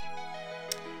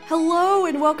Hello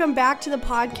and welcome back to the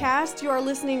podcast. You are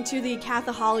listening to the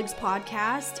Catholics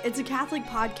podcast. It's a Catholic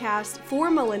podcast for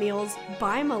millennials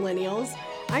by millennials.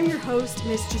 I'm your host,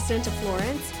 Miss Jacinta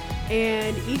Florence,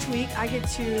 and each week I get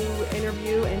to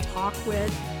interview and talk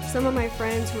with some of my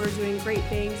friends who are doing great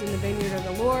things in the vineyard of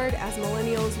the Lord. As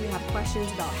millennials, we have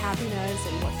questions about happiness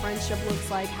and what friendship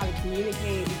looks like, how to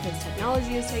communicate because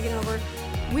technology has taken over.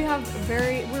 We're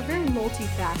very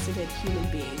multifaceted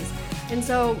human beings. And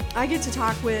so I get to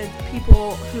talk with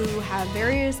people who have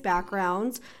various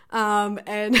backgrounds,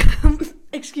 and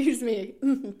excuse me,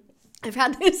 I've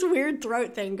had this weird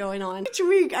throat thing going on. Each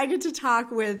week I get to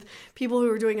talk with people who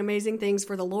are doing amazing things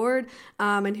for the Lord,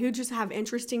 and who just have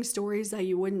interesting stories that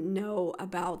you wouldn't know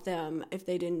about them if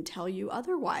they didn't tell you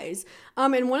otherwise.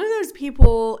 And one of those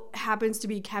people happens to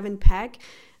be Kevin Peck,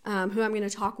 who I'm going to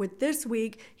talk with this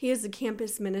week. He is the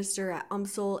campus minister at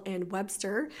UMSL and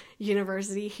Webster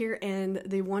University here in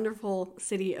the wonderful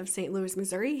city of St. Louis,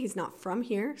 Missouri. He's not from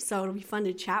here, so it'll be fun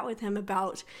to chat with him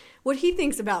about what he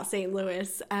thinks about St.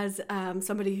 Louis as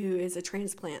somebody who is a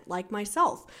transplant like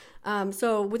myself.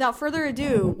 So without further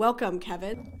ado, welcome,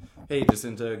 Kevin. Hey,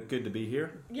 Jacinta, good to be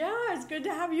here. Yeah, it's good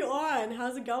to have you on.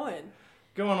 How's it going?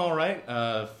 Going all right.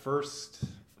 First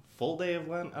full day of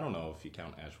Lent. I don't know if you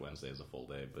count Ash Wednesday as a full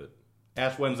day, but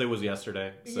Ash Wednesday was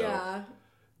yesterday. So yeah.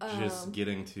 Just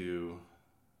getting to...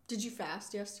 Did you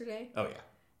fast yesterday? Oh, yeah.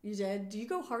 You did? Do you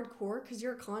go hardcore? Because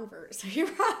you're a convert, so you're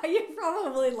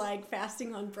probably like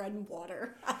fasting on bread and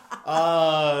water.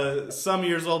 Some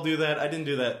years I'll do that. I didn't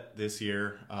do that this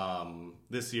year.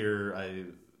 This year I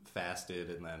fasted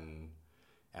and then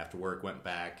after work went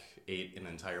back, ate an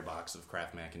entire box of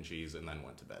Kraft mac and cheese, and then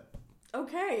went to bed.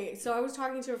 Okay, so I was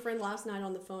talking to a friend last night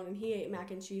on the phone, and he ate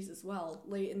mac and cheese as well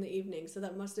late in the evening, so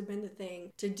that must have been the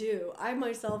thing to do. I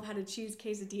myself had a cheese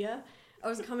quesadilla. I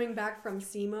was coming back from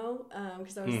SEMO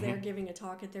because I was there giving a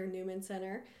talk at their Newman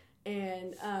Center,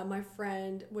 and my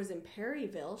friend was in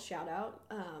Perryville, shout out,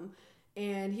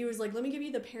 and he was like, let me give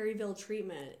you the Perryville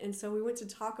treatment. And so we went to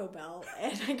Taco Bell,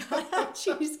 and I got a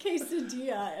cheese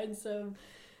quesadilla and some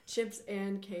chips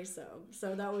and queso.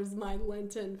 So that was my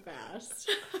Lenten fast.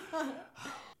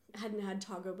 Hadn't had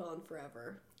Taco Bell in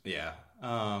forever. Yeah.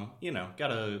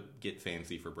 Gotta get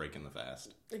fancy for breaking the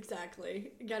fast.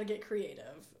 Exactly. Gotta get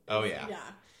creative. Oh, yeah.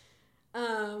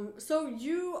 Yeah. So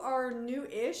you are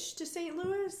new-ish to St.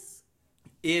 Louis?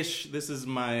 Ish. This is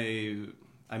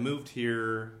I moved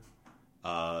here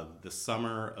the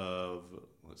summer of...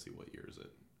 Let's see, what year is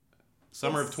it?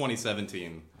 Summer of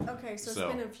 2017. Okay, so it's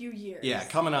been a few years. Yeah,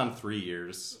 coming on 3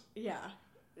 years. Yeah.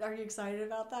 Are you excited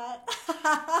about that?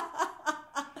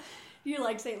 You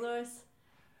like St. Louis?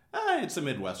 It's a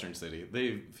Midwestern city.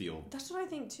 They feel... That's what I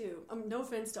think, too. No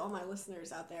offense to all my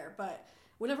listeners out there, but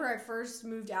whenever I first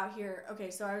moved out here,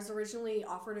 okay, so I was originally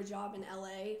offered a job in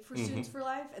LA for Students for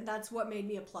Life, and that's what made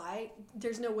me apply.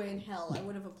 There's no way in hell I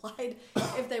would have applied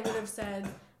if they would have said...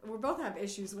 We both have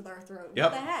issues with our throat.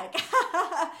 Yep. What the heck?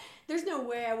 There's no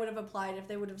way I would have applied if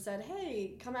they would have said,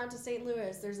 hey, come out to St.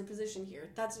 Louis. There's a position here.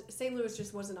 St. Louis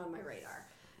just wasn't on my radar.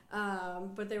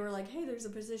 But they were like, hey, there's a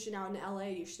position out in LA.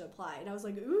 You should apply. And I was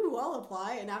like, ooh, I'll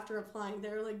apply. And after applying, they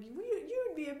were like, you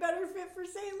would be a better fit for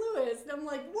St. Louis. And I'm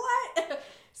like, what?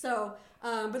 So,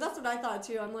 but that's what I thought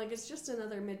too. I'm like, it's just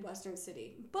another Midwestern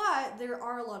city. But there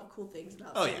are a lot of cool things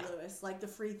about St. Louis, like the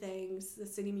free things, the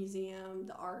City Museum,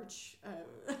 the Arch.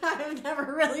 I've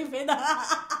never really been up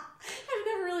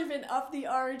the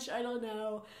Arch. I don't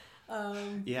know.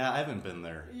 Yeah, I haven't been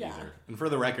there either. And for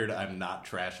the record, I'm not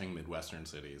trashing Midwestern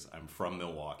cities. I'm from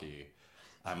Milwaukee.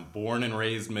 I'm born and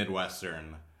raised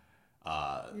Midwestern.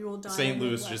 St.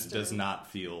 Louis just does not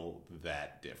feel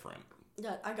that different.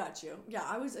 Yeah, I got you. Yeah,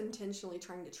 I was intentionally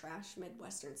trying to trash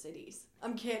Midwestern cities.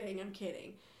 I'm kidding.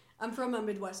 I'm from a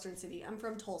Midwestern city. I'm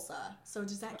from Tulsa. So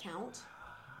does that count?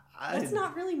 That's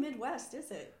not really Midwest,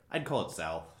 is it? I'd call it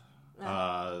South.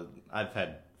 I've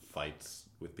had fights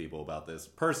with people about this.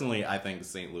 Personally, I think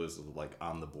St. Louis is like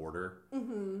on the border.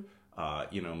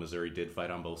 Mm-hmm. Missouri did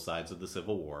fight on both sides of the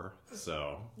Civil War.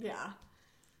 So yeah.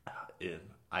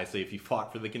 I say if you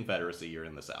fought for the Confederacy, you're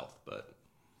in the South, but...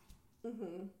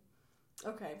 Mm-hmm.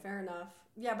 Okay, fair enough.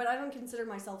 Yeah, but I don't consider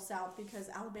myself South because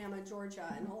Alabama,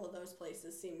 Georgia, and all of those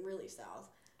places seem really South.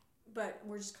 But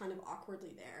we're just kind of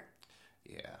awkwardly there.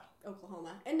 Yeah.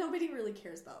 Oklahoma. And nobody really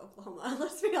cares about Oklahoma,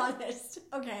 let's be honest.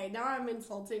 Okay, now I'm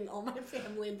insulting all my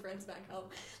family and friends back home.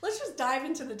 Let's just dive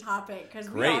into the topic because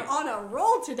we are on a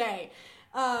roll today.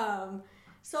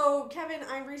 So, Kevin,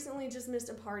 I recently just missed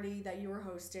a party that you were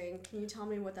hosting. Can you tell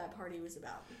me what that party was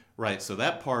about? Right, so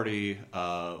that party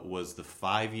was the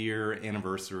 5-year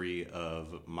anniversary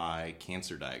of my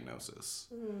cancer diagnosis.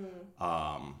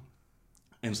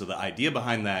 And so the idea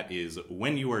behind that is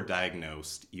when you are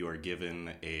diagnosed, you are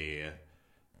given a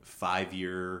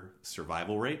 5-year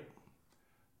survival rate,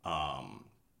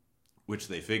 which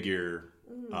they figure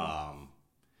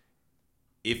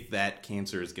if that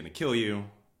cancer is going to kill you,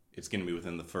 it's going to be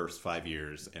within the first 5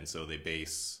 years. And so they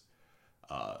base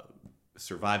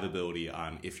survivability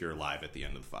on if you're alive at the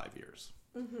end of the 5 years.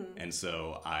 Mm-hmm. And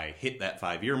so I hit that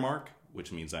 5-year mark,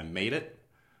 which means I made it.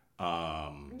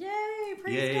 Yay!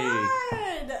 Praise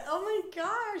God! Oh my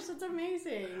gosh, that's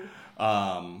amazing.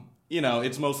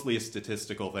 It's mostly a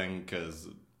statistical thing because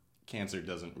cancer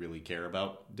doesn't really care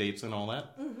about dates and all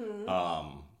that.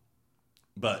 Mm-hmm.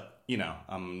 But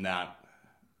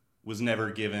was never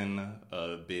given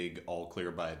a big all clear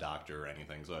by a doctor or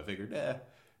anything, so I figured,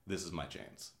 this is my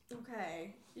chance.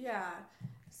 Okay, yeah.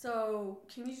 So,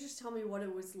 can you just tell me what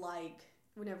it was like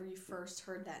whenever you first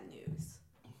heard that news?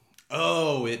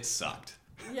 Oh, it sucked.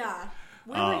 Yeah.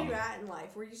 Where were you at in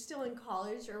life? Were you still in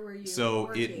college or were you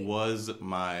working? It was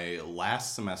my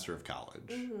last semester of college.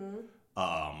 Mm-hmm.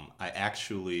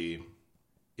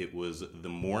 It was the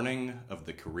morning of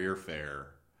the career fair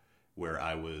where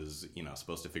I was,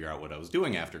 supposed to figure out what I was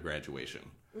doing after graduation.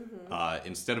 Mm-hmm.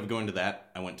 Instead of going to that,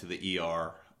 I went to the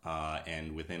ER,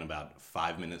 and within about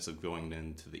 5 minutes of going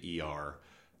into the ER,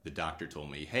 the doctor told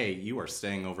me, "Hey, you are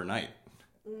staying overnight.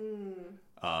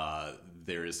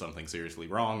 There is something seriously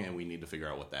wrong, and we need to figure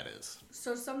out what that is."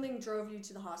 So something drove you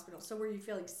to the hospital. So were you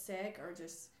feeling sick or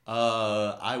just...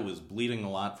 I was bleeding a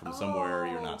lot from somewhere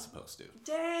you're not supposed to.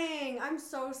 Dang, I'm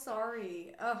so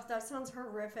sorry. Oh, that sounds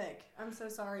horrific. I'm so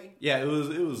sorry. Yeah, it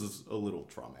was a little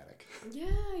traumatic.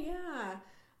 Yeah.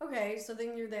 Okay, so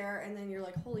then you're there, and then you're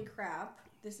like, holy crap,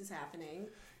 this is happening.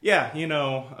 Yeah,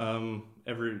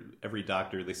 every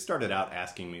doctor, they started out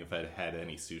asking me if I'd had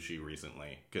any sushi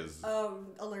recently, because...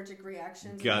 allergic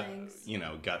reactions and things.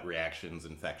 Gut reactions,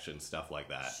 infections, stuff like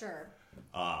that. Sure.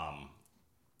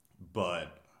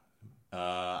 But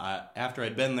after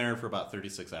I'd been there for about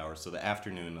 36 hours, so the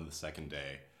afternoon of the second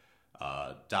day,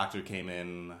 doctor came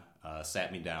in,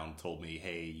 sat me down, told me,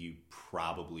 "Hey, you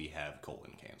probably have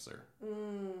colon cancer."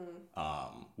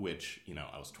 Which,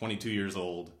 I was 22 years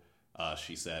old.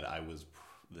 She said I was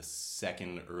the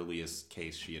second earliest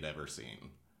case she had ever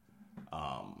seen.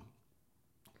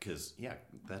 Because,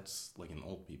 that's like an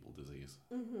old people disease.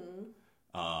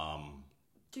 Mm-hmm.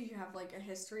 Do you have like a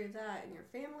history of that in your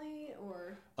family,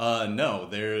 or? No,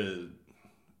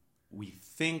 we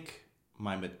think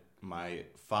my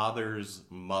father's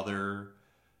mother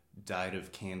died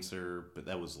of cancer, but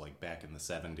that was like back in the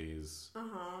 70s.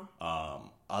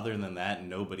 Other than that,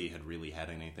 nobody had really had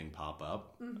anything pop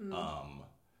up. Mm-hmm.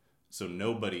 So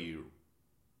nobody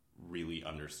really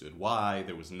understood why.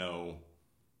 There was no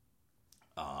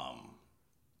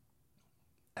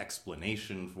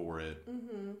explanation for it.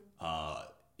 Mm-hmm.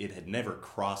 It had never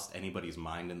crossed anybody's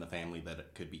mind in the family that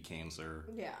it could be cancer.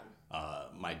 Yeah.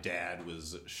 My dad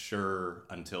was sure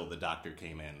until the doctor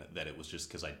came in that it was just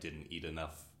because I didn't eat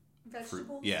enough vegetables.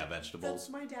 Fruit. Yeah, vegetables. That's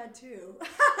my dad too.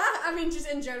 I mean, just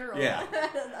in general. Yeah.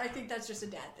 I think that's just a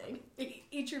dad thing.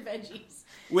 Eat your veggies.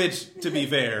 Which, to be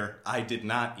fair, I did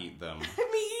not eat them. Me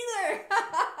either.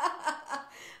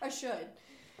 I should,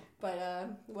 but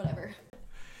whatever.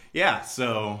 Yeah.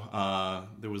 So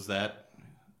there was that.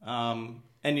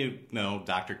 And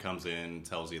doctor comes in,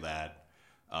 tells you that,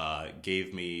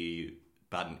 gave me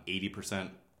about an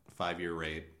 80% 5-year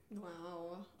rate.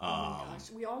 Wow. Oh my gosh.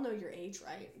 We all know your age,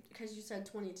 right? Because you said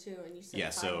 22 and you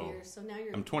said 5 years. So now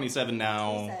I'm 27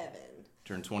 now. 27.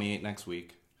 Turn 28 next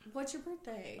week. What's your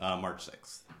birthday? March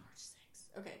 6th. March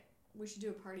 6th. Okay. We should do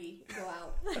a party, go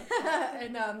out.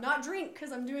 And not drink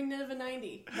because I'm doing Nineveh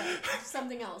 90, but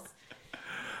something else.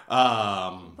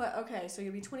 But okay, so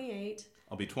you'll be 28.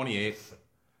 I'll be 28.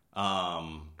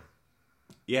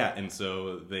 Yeah, and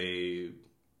so the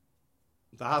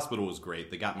hospital was great.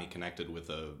 They got me connected with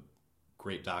a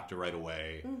great doctor right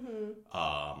away. Mm-hmm.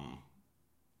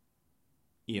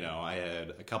 I had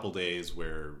a couple days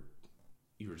where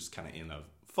you were just kind of in a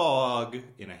fog,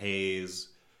 in a haze,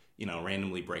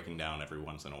 randomly breaking down every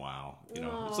once in a while.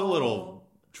 It's a little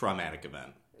traumatic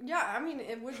event. Yeah, I mean,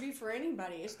 it would be for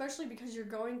anybody, especially because you're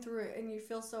going through it and you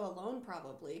feel so alone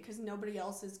probably because nobody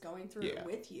else is going through it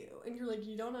with you. And you're like,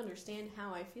 you don't understand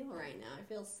how I feel right now. I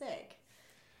feel sick.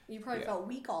 You probably felt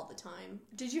weak all the time.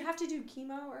 Did you have to do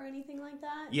chemo or anything like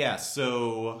that? Yeah,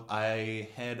 so I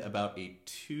had about a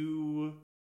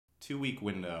two-week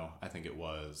window, I think it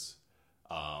was.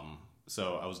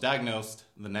 So I was diagnosed.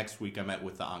 The next week I met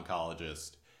with the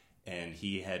oncologist, and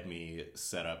he had me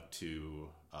set up to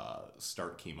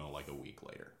start chemo like a week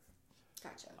later.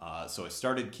 Gotcha. So I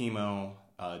started chemo,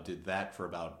 did that for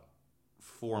about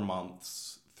 4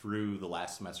 months, through the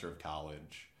last semester of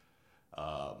college,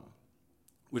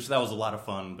 which that was a lot of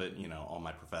fun, but, all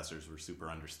my professors were super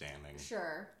understanding.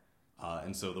 Sure.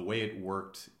 And so the way it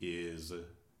worked is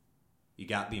you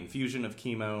got the infusion of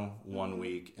chemo 1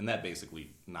 week, and that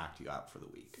basically knocked you out for the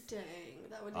week. Dang,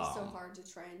 that would be so hard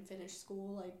to try and finish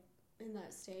school, like, in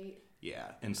that state.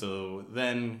 Yeah, and so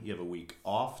then you have a week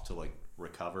off to, like,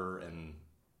 recover and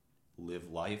live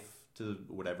life to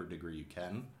whatever degree you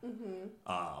can.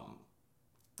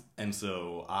 And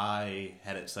so I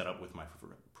had it set up with my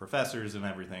professors and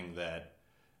everything that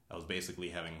I was basically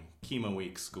having chemo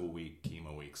week, school week,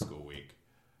 chemo week, school week.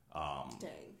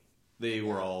 Dang. They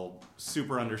were all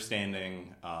super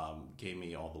understanding, gave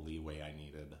me all the leeway I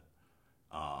needed.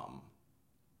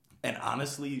 And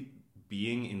honestly,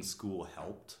 being in school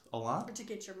helped a lot. To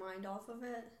get your mind off of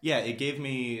it? Yeah, it gave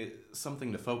me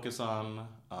something to focus on.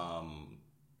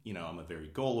 I'm a very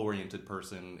goal-oriented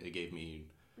person. It gave me...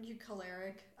 You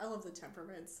choleric. I love the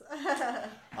temperaments.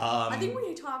 I think when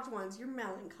you talked once, you're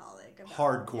melancholic.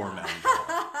 Hardcore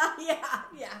melancholic.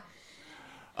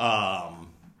 Yeah.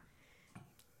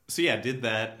 So yeah, did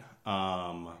that.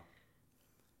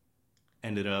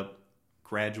 Ended up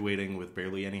graduating with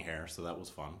barely any hair, so that was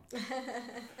fun.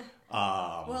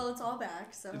 Well, it's all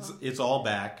back, so... It's all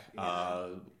back.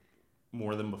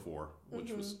 More than before,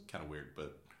 which was kind of weird,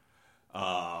 but...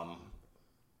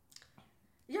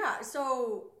 Yeah,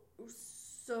 so was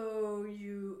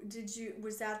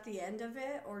that the end of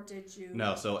it, or did you...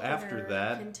 No, so after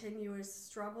that... continuous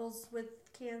struggles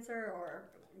with cancer,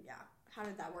 or, how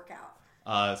did that work out?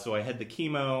 So I had the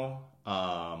chemo.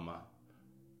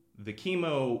 The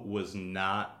chemo was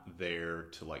not there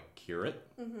to, like, cure it.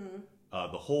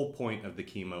 The whole point of the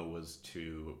chemo was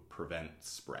to prevent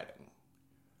spreading.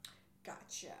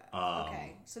 Gotcha.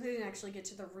 Okay, so they didn't actually get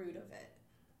to the root of it.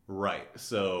 Right.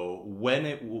 So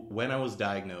when I was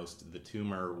diagnosed, the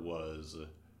tumor was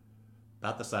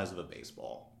about the size of a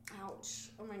baseball. Ouch!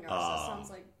 Oh my gosh, that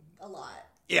sounds like a lot.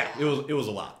 Yeah, it was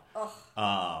a lot. Oh.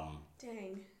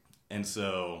 Dang. And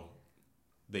so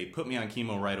they put me on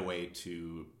chemo right away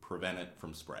to prevent it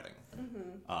from spreading,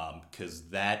 because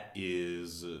that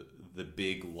is the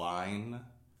big line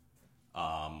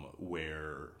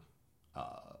where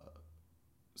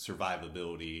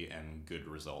survivability and good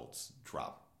results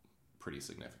drop pretty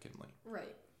significantly.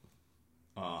 Right.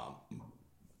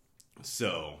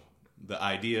 So the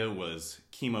idea was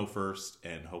chemo first,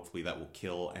 and hopefully that will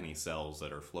kill any cells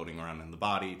that are floating around in the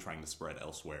body trying to spread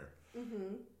elsewhere.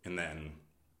 And then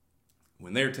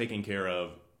when they're taken care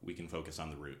of, we can focus on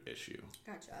the root issue.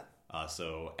 Gotcha.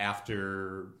 So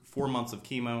after 4 months of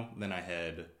chemo, then I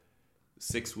had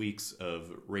 6 weeks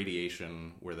of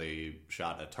radiation where they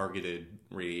shot a targeted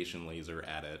radiation laser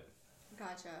at it.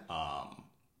 Gotcha.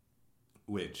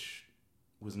 Which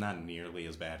was not nearly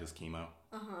as bad as chemo.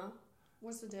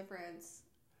 What's the difference?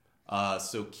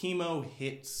 So chemo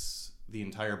hits the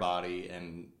entire body,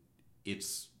 and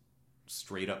it's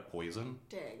straight up poison.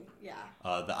 Dang, yeah.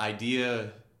 The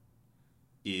idea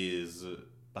is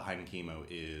behind chemo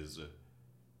is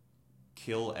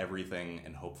kill everything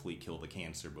and hopefully kill the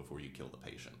cancer before you kill the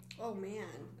patient. Oh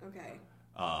man, okay.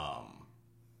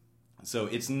 So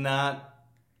it's not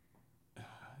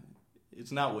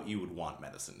what you would want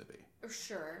medicine to be.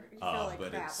 Sure, you feel like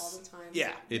crap all the time.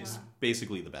 Yeah, it's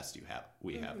basically the best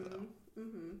we have though.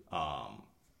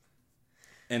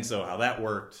 And so how that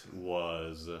worked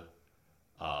was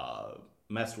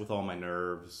messed with all my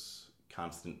nerves,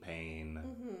 constant pain,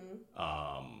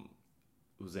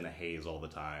 was in a haze all the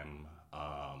time,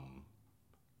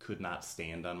 could not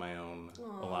stand on my own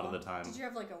a lot of the time. Did you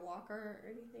have like a walker or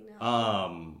anything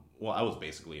now? Well, I was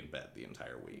basically in bed the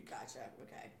entire week. Gotcha,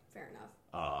 okay, fair enough.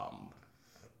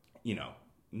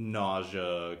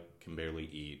 Nausea, can barely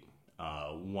eat.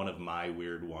 One of my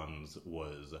weird ones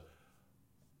was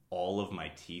all of my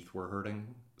teeth were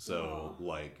hurting. So,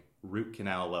 like, root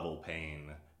canal level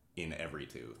pain in every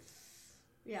tooth.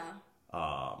 Yeah.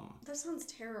 That sounds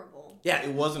terrible. Yeah,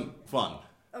 it wasn't fun.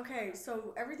 Okay,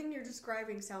 so everything you're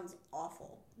describing sounds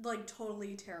awful. Like,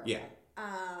 totally terrible. Yeah.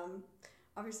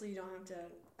 Obviously, you don't have to...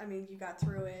 I mean, you got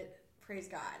through it. Praise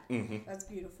God. That's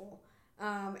beautiful.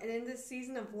 And in this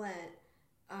season of Lent,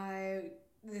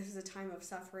 this is a time of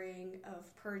suffering,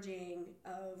 of purging,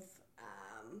 of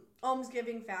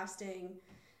almsgiving, fasting,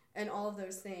 and all of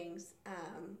those things.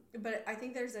 But I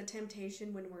think there's a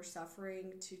temptation when we're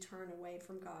suffering to turn away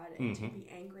from God and to be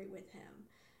angry with Him.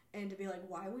 And to be like,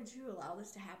 why would you allow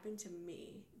this to happen to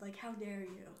me? Like, how dare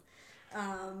you?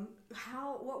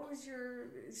 What was your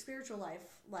spiritual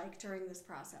life like during this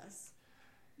process?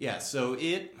 Yeah, so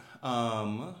it...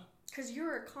 Because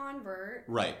you're a convert.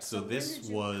 Right, so this when did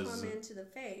you was... come into the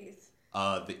faith?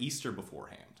 The Easter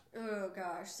beforehand. Oh,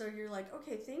 gosh. So you're like,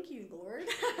 okay, thank you, Lord.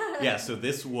 Yeah, so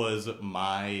this was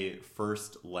my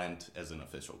first Lent as an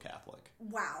official Catholic.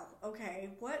 Wow.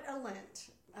 Okay. What a Lent.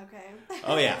 Okay.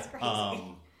 Oh, yeah. That's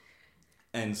crazy.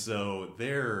 And so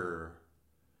there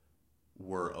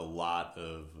were a lot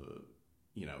of,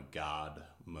 God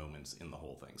moments in the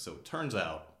whole thing. So it turns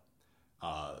out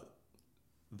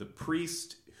the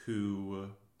priest who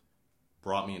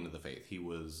brought me into the faith, he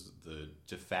was the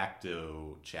de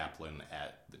facto chaplain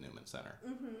at the Newman Center.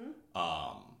 Mm-hmm.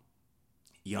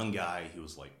 Young guy, he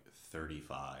was like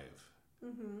 35.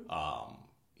 Mm-hmm.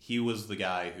 He was the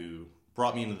guy who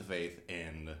brought me into the faith,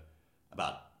 and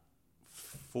about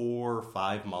 4 or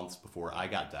 5 months before I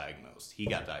got diagnosed, he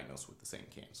got diagnosed with the same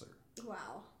cancer.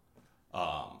 Wow.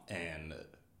 And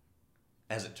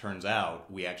as it turns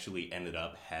out, we actually ended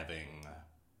up having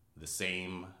the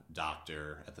same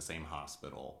doctor at the same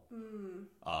hospital.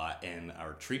 And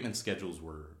our treatment schedules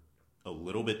were a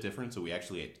little bit different, so we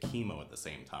actually had chemo at the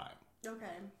same time.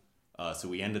 Okay. So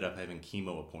we ended up having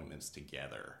chemo appointments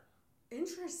together.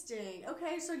 Interesting.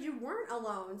 Okay, so you weren't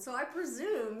alone. So I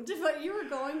presumed, but you were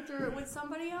going through it with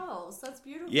somebody else. That's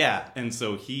beautiful. Yeah, and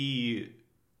so he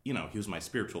was my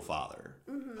spiritual father,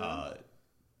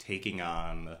 taking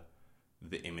on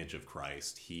the image of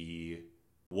Christ. He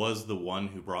was the one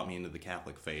who brought me into the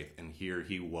Catholic faith, and here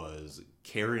he was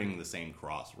carrying the same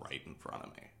cross right in front of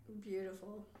me.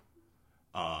 Beautiful.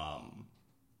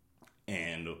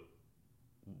 And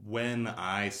when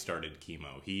I started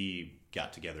chemo, he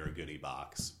got together a goodie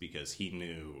box because he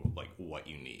knew like what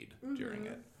you need during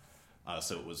it.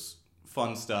 So it was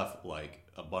fun stuff like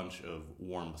a bunch of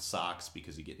warm socks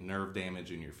because you get nerve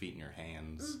damage in your feet and your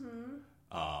hands.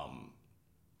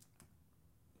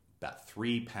 About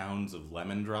 3 pounds of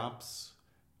lemon drops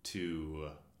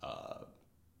to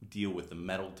deal with the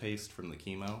metal taste from the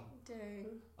chemo.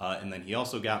 Dang. And then he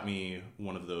also got me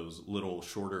one of those little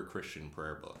shorter Christian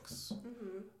prayer books.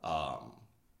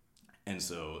 And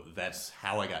so that's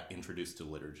how I got introduced to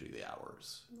Liturgy of the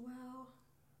Hours.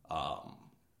 Wow.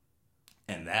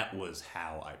 And that was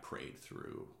how I prayed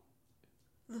through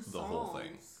the whole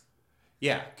thing.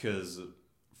 Yeah, because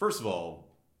first of all,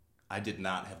 I did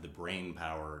not have the brain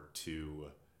power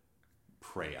to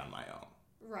pray on my own.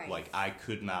 Right. Like, I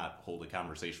could not hold a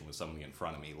conversation with somebody in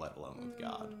front of me, let alone with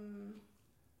God.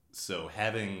 So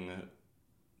having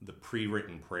the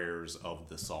pre-written prayers of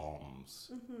the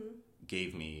Psalms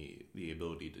gave me the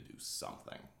ability to do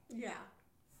something. Yeah.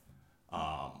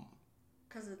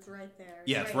 Because it's right there.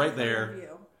 Yeah, it's right there.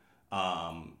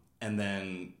 And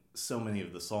then so many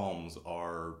of the Psalms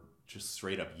are just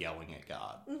straight up yelling at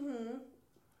God.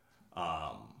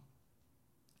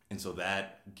 And so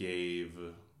that gave,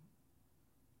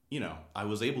 I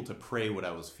was able to pray what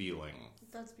I was feeling.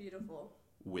 That's beautiful.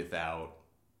 Without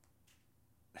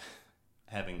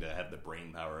having to have the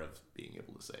brain power of being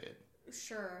able to say it.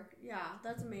 Sure. Yeah,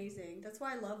 that's amazing. That's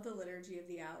why I love the Liturgy of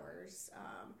the Hours.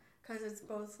 Because it's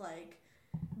both like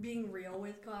being real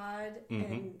with God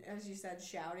and, as you said,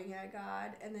 shouting at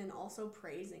God, and then also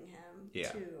praising Him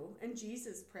too. And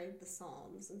Jesus prayed the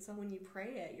Psalms, and so when you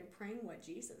pray it, you're praying what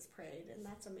Jesus prayed, and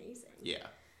that's amazing. Yeah.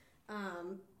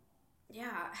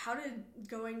 Yeah. How did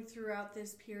going throughout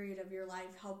this period of your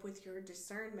life help with your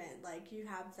discernment? Like, you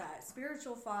have that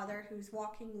spiritual father who's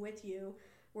walking with you.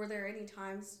 Were there any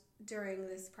times during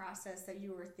this process that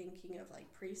you were thinking of like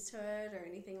priesthood or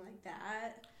anything like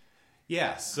that?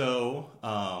 Yeah, so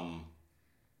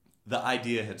the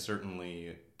idea had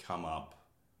certainly come up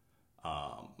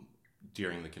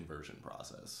during the conversion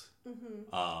process.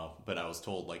 But I was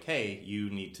told, like, hey, you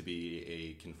need to be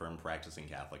a confirmed practicing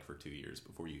Catholic for 2 years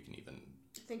before you can even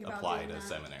apply to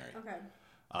seminary. Okay.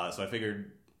 So I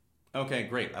figured, okay,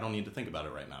 great. I don't need to think about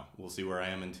it right now. We'll see where I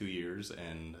am in 2 years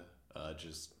and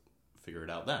just figure it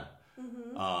out then.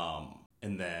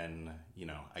 And then,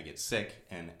 I get sick.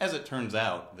 And as it turns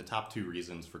out, the top 2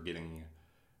 reasons for getting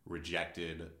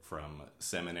rejected from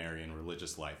seminary and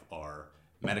religious life are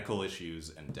medical issues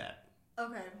and debt.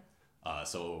 Okay.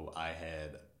 So I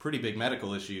had pretty big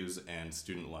medical issues and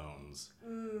student loans.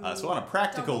 So on a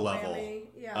practical level,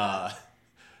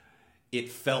 it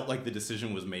felt like the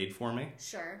decision was made for me.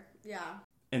 Sure, yeah.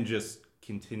 And just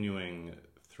continuing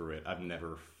through it, I've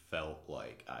never felt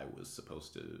like I was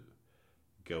supposed to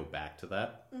go back to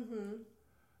that.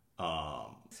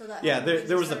 So that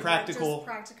there was the practical... Just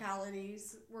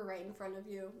practicalities were right in front of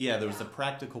you. Yeah, there was the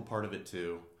practical part of it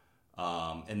too.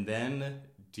 And then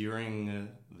during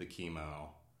the chemo,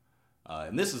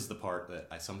 and this is the part that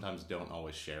I sometimes don't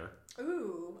always share.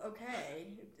 Ooh,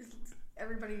 okay.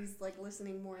 Everybody's like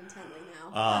listening more intently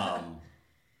now.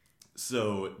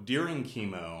 So during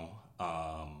chemo,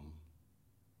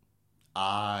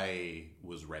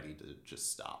 ready to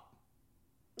just stop.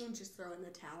 And just throw in the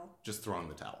towel. Just throwing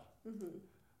the towel.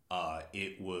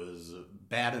 It was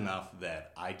bad enough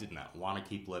that I did not want to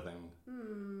keep living.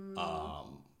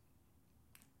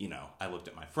 You know, I looked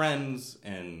at my friends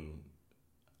and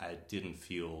I didn't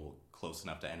feel close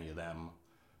enough to any of them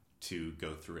to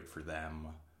go through it for them.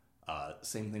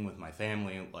 Same thing with my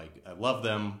family. Like, I love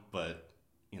them, but,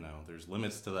 you know, there's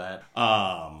limits to that.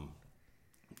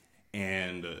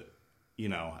 You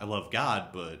know, I love God,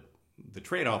 but the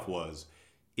trade-off was,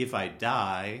 if I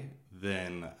die,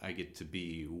 then I get to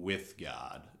be with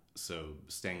God. So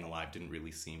staying alive didn't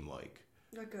really seem like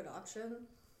a good option.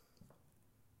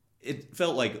 It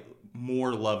felt like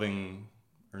more loving,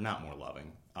 or not more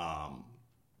loving.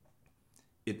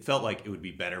 It felt like it would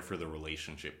be better for the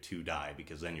relationship to die,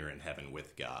 because then you're in heaven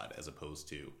with God, as opposed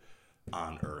to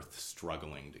on earth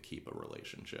struggling to keep a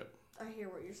relationship. I hear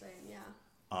what you're saying,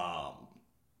 yeah.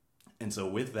 And so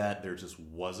with that, there just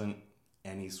wasn't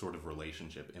any sort of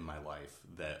relationship in my life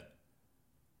that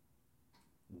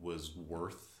was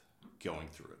worth going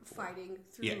through it for. Fighting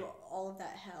through all of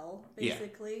that hell,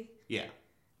 basically. Yeah.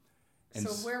 And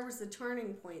so where was the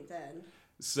turning point then?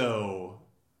 So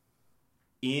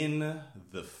in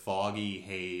the foggy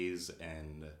haze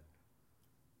and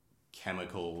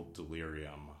chemical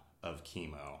delirium of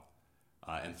chemo,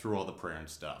 and through all the prayer and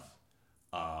stuff,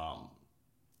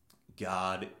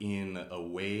 God, in a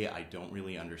way I don't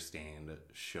really understand,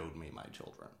 showed me my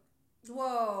children.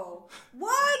 Whoa.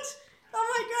 What?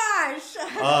 Oh my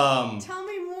gosh. Tell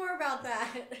me more about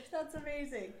that. That's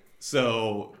amazing.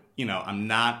 So, you know, I'm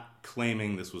not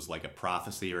claiming this was like a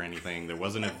prophecy or anything. There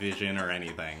wasn't a vision or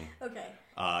anything. Okay.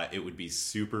 It would be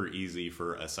super easy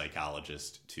for a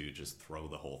psychologist to just throw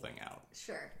the whole thing out.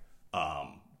 Sure.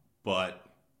 But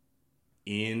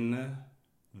in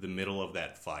the middle of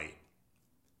that fight,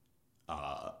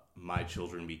 my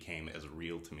children became as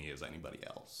real to me as anybody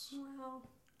else. Wow.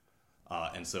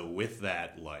 And so with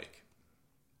that, like,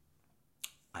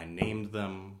 I named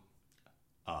them,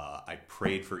 I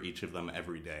prayed for each of them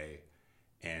every day,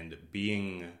 and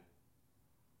doing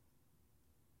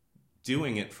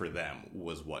it for them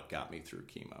was what got me through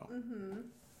chemo.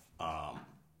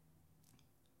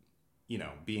 You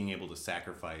know, being able to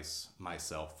sacrifice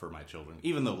myself for my children,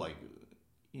 even though, like,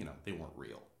 you know, they weren't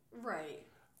real. Right.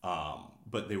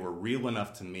 But they were real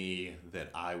enough to me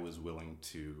that I was willing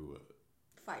to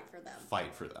fight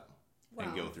for them. Wow.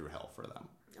 And go through hell for them.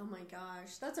 Oh my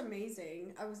gosh, that's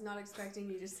amazing. I was not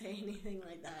expecting you to say anything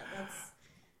like that.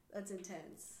 That's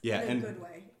intense. Yeah, in a good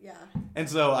way. Yeah. And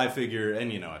so I figure,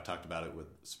 and you know, I've talked about it with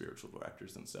spiritual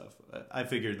directors and stuff. I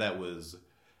figured that was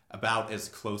about as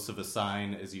close of a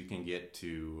sign as you can get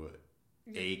to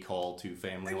a call to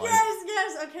family life.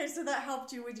 Yes. Okay, so that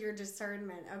helped you with your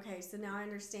discernment. Okay, so now I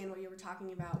understand what you were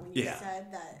talking about when you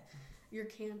said that your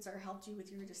cancer helped you with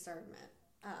your discernment.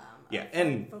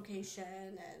 And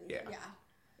vocation and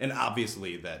and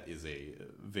obviously that is a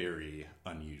very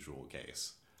unusual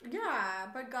case. Yeah,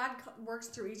 but God works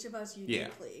through each of us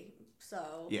uniquely.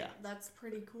 So that's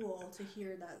pretty cool to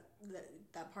hear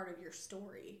that part of your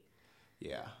story.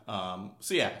 Yeah.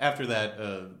 After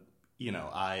that, you know,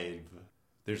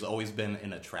 there's always been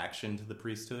an attraction to the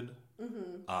priesthood.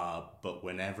 But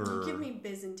whenever... You give me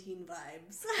Byzantine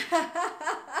vibes.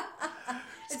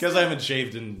 It's because I haven't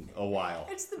shaved in a while.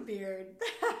 It's the beard.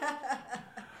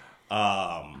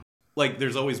 Like,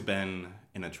 there's always been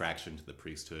an attraction to the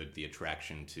priesthood, the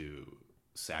attraction to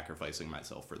sacrificing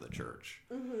myself for the church.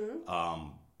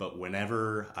 But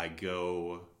whenever I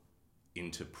go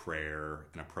into prayer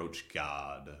and approach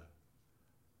God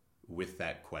with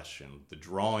that question, the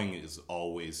drawing is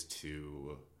always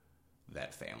to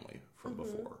that family from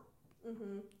before.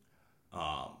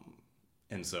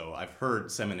 And so I've heard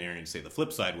seminarians say the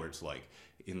flip side, where it's like,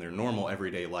 in their normal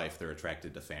everyday life, they're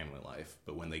attracted to family life,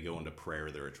 but when they go into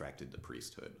prayer, they're attracted to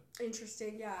priesthood.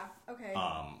 Interesting, yeah. Okay.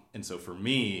 And so for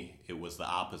me, it was the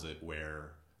opposite,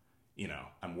 where, you know,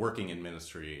 I'm working in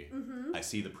ministry, I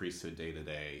see the priesthood day to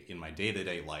day. In my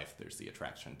day-to-day life, there's the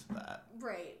attraction to that.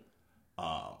 Right.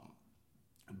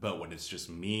 But when it's just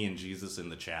me and Jesus in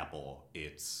the chapel,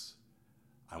 it's,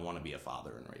 I want to be a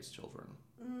father and raise children.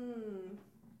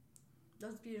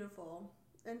 That's beautiful.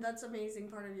 And that's an amazing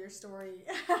part of your story,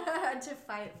 to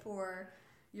fight for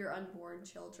your unborn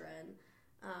children.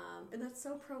 And that's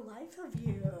so pro-life of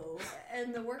you.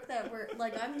 And the work that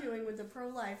I'm doing with the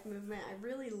pro-life movement, I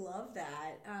really love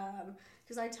that.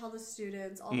 Because I tell the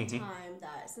students all the time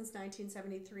that since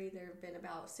 1973, there have been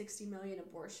about 60 million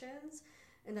abortions.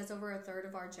 And that's over a third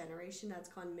of our generation that's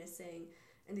gone missing.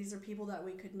 And these are people that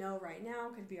we could know right now,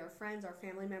 could be our friends, our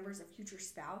family members, a future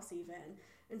spouse even.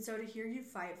 And so to hear you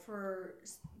fight for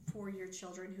your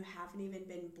children who haven't even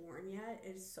been born yet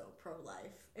is so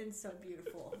pro-life and so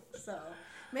beautiful. So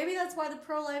maybe that's why the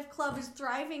Pro-Life Club is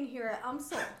thriving here at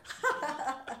UMSL.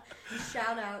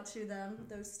 Shout out to them,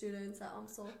 those students at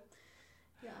UMSL.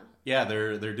 Yeah. Yeah,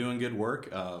 they're doing good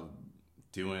work.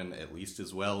 Doing at least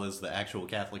as well as the actual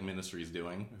Catholic ministry is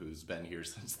doing, who's been here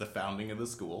since the founding of the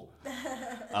school.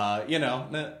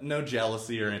 No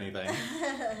jealousy or anything.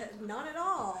 Not at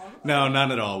all. No,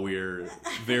 none at all. We're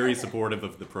very supportive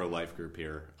of the pro-life group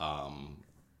here.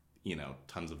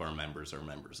 Tons of our members are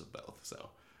members of both, so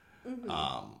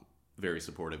very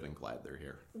supportive and glad they're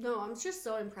here. No, I'm just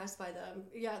so impressed by them.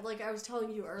 Yeah, like I was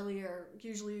telling you earlier,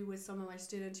 usually with some of my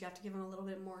students, you have to give them a little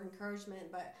bit more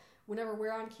encouragement, but whenever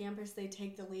we're on campus, they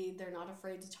take the lead. They're not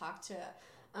afraid to talk to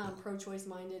pro-choice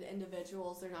minded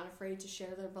individuals. They're not afraid to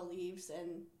share their beliefs,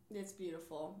 and it's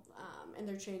beautiful. And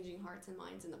they're changing hearts and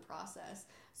minds in the process.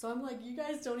 So I'm like, you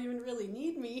guys don't even really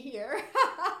need me here.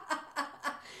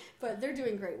 But they're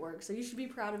doing great work, so you should be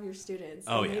proud of your students.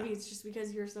 Oh, and maybe it's just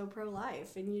because you're so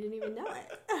pro-life and you didn't even know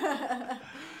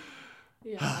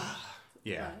it.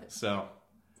 Yeah. So...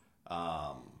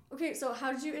 Okay, so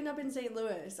how did you end up in St.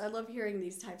 Louis? I love hearing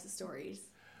these types of stories.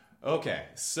 Okay,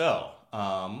 so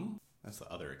that's the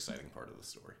other exciting part of the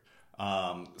story.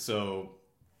 So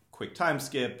quick time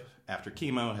skip. After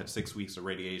chemo, had 6 weeks of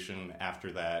radiation.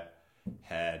 After that,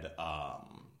 had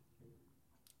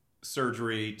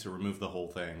surgery to remove the whole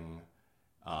thing.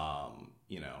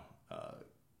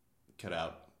 Cut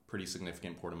out pretty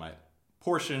significant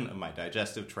portion of my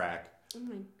digestive tract. Oh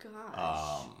my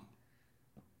gosh.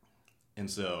 And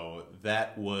so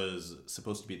that was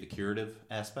supposed to be the curative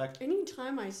aspect.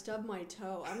 Anytime I stub my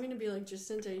toe, I'm going to be like,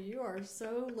 Jacinta, you are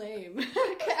so lame.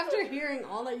 After hearing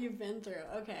all that you've been through.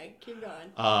 Okay, keep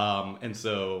going. And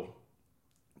so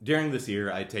during this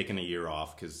year, I'd taken a year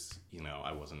off because,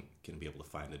 I wasn't going to be able to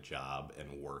find a job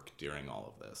and work during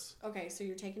all of this. Okay, so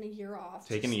you're taking a year off.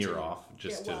 Taking a year off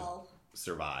just to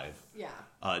survive. Yeah.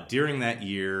 During that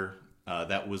year,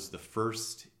 that was the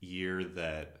first year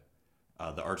that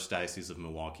the Archdiocese of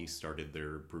Milwaukee started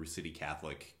their Brew City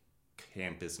Catholic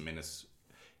campus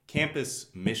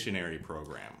missionary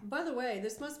program. By the way,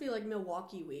 this must be like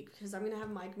Milwaukee week because I'm going to have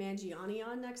Mike Mangiani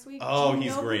on next week. Oh,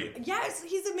 he's great. Yes,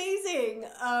 he's amazing.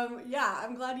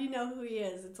 I'm glad you know who he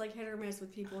is. It's like hit or miss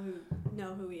with people who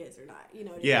know who he is or not. You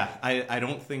know what I mean? I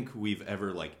don't think we've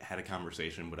ever had a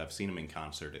conversation, but I've seen him in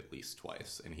concert at least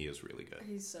twice, and he is really good.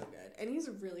 He's so good. And he's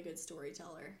a really good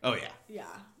storyteller. Oh, yeah. Yeah.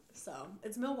 So,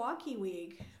 it's Milwaukee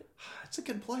week. It's a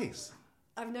good place.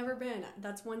 I've never been.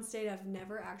 That's one state I've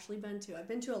never actually been to. I've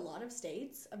been to a lot of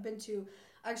states. I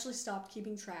actually stopped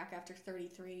keeping track after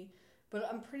 33, but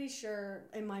I'm pretty sure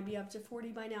it might be up to 40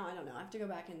 by now. I don't know. I have to go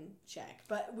back and check.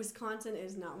 But Wisconsin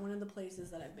is not one of the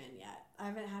places that I've been yet. I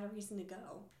haven't had a reason to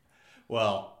go.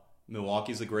 Well,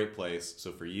 Milwaukee's a great place.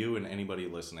 So for you and anybody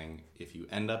listening, if you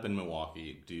end up in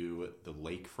Milwaukee, do the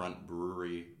Lakefront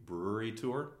Brewery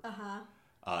tour.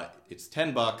 It's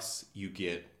 $10. You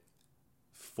get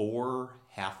 4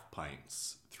 half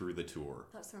pints through the tour.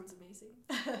 That sounds amazing.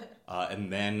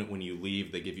 And then when you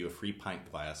leave, they give you a free pint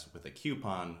glass with a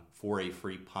coupon for a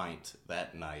free pint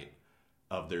that night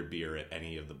of their beer at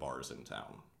any of the bars in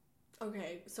town.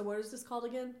 Okay, so what is this called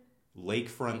again?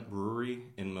 Lakefront Brewery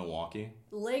in Milwaukee.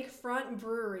 Lakefront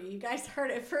Brewery. You guys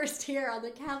heard it first here on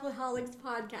the Catholics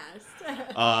podcast.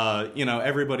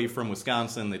 Everybody from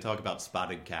Wisconsin, they talk about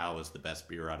Spotted Cow as the best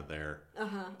beer out of there. I've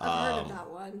heard of that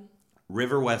one.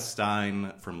 River West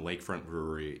Stein from Lakefront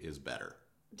Brewery is better.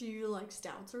 Do you like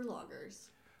stouts or lagers?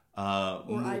 Or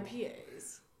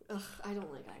IPAs? Ugh, I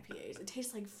don't like IPAs. It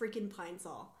tastes like freaking Pine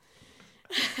Sol.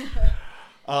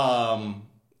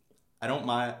 I don't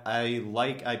mind. I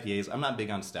like IPAs. I'm not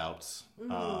big on stouts.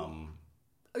 Oh,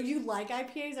 you like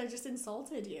IPAs? I just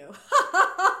insulted you.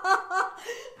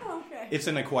 Okay. It's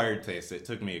an acquired taste. It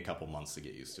took me a couple months to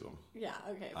get used to them. Yeah,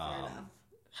 okay, fair enough.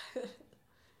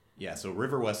 Yeah, so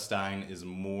River West Stein is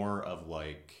more of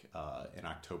an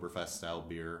Oktoberfest style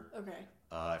beer. Okay.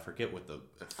 I forget what the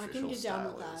official I can get down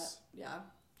with that. is. Yeah.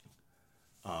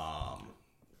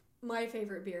 My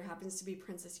favorite beer happens to be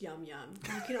Princess Yum Yum.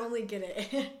 You can only get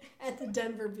it at the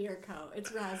Denver Beer Co.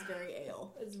 It's raspberry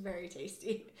ale. It's very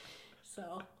tasty.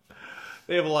 So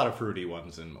they have a lot of fruity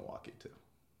ones in Milwaukee too.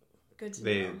 Good to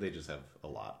know. They just have a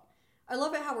lot. I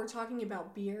love it how we're talking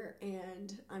about beer,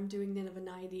 and I'm doing Nineveh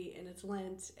 90, and it's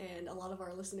Lent, and a lot of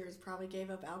our listeners probably gave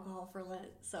up alcohol for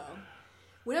Lent. So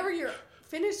whenever you're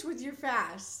finished with your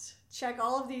fast, check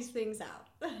all of these things out.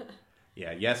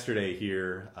 Yeah, yesterday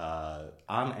here,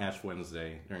 on Ash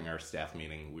Wednesday, during our staff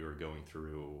meeting, we were going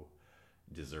through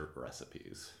dessert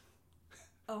recipes.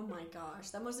 Oh my gosh,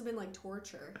 that must have been like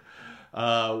torture.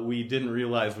 We didn't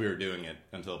realize we were doing it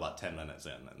until about 10 minutes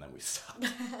in, and then we stopped.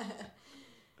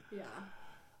 Yeah.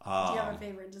 Do you have a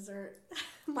favorite dessert?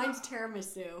 Mine's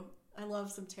tiramisu. I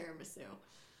love some tiramisu.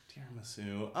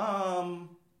 Tiramisu.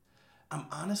 I'm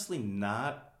honestly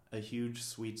not a huge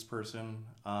sweets person.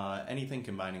 Anything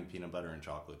combining peanut butter and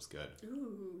chocolate's good.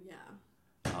 Ooh,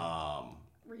 yeah.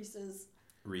 Reese's.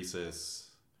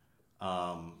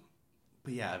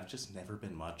 But yeah, I've just never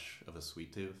been much of a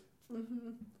sweet tooth.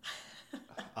 Mm-hmm.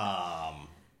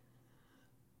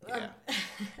 Yeah.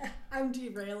 I'm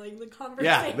derailing the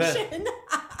conversation. Yeah.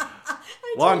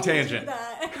 Long tangent.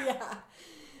 Yeah.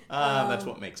 That's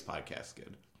what makes podcasts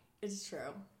good. It's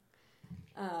true.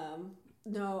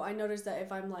 No, I noticed that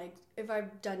if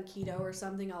I've done keto or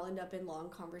something, I'll end up in long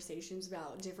conversations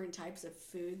about different types of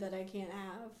food that I can't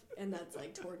have, and that's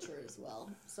like torture as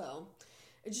well. So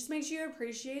it just makes you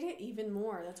appreciate it even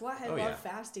more. That's why I love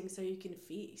fasting, so you can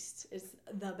feast. It's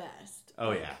the best.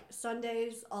 Oh, yeah.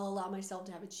 Sundays, I'll allow myself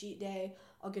to have a cheat day.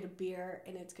 I'll get a beer,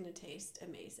 and it's going to taste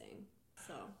amazing.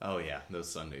 So. Oh, yeah. Those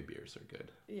Sunday beers are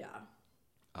good. Yeah.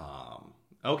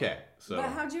 Okay, so. But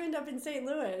how'd you end up in St.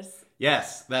 Louis?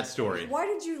 Yes, that story. Why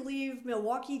did you leave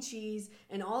Milwaukee cheese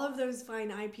and all of those fine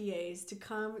IPAs to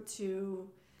come to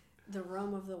the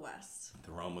Rome of the West?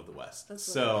 The Rome of the West. That's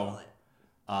what I call it.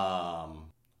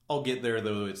 I'll get there,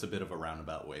 though it's a bit of a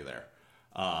roundabout way there.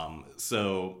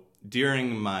 So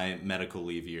during my medical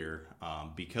leave year,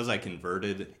 because I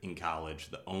converted in college,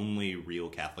 the only real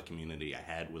Catholic community I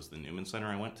had was the Newman Center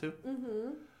I went to.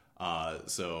 Mm-hmm.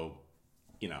 So,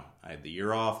 you know, I had the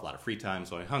year off, a lot of free time,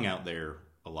 so I hung out there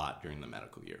a lot during the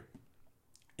medical year.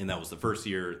 And that was the first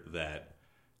year that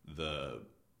the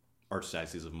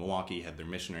Archdiocese of Milwaukee had their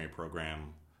missionary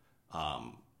program,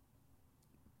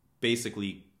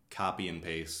 basically copy and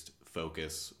paste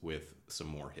focus with some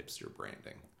more hipster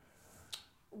branding.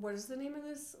 What is the name of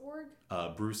this org?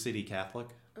 Brew City Catholic.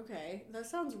 Okay, that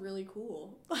sounds really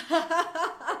cool.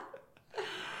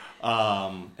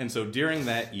 And so during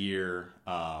that year,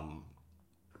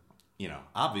 you know,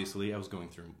 obviously I was going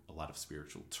through a lot of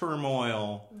spiritual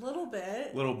turmoil. Little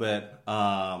bit.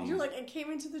 You're like, I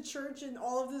came into the church and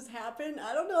all of this happened.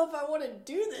 I don't know if I want to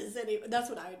do this anymore. That's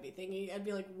what I would be thinking. I'd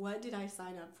be like, what did I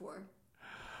sign up for?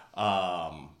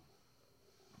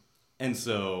 And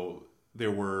so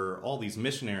there were all these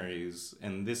missionaries,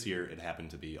 and this year it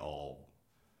happened to be all,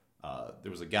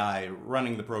 there was a guy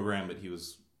running the program, but he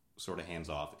was sort of hands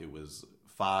off. It was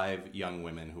 5 young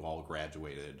women who all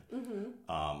graduated. Mm-hmm.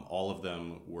 All of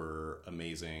them were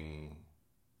amazing,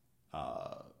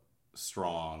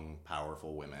 strong,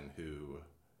 powerful women who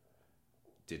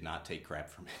did not take crap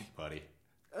from anybody.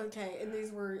 Okay, and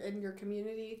these were in your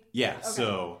community? Yeah, okay.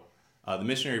 So the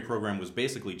missionary program was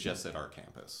basically just at our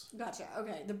campus. Gotcha,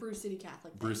 okay, the Brew City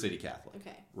Catholic. Brew City Catholic.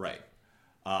 Okay. Right.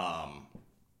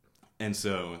 And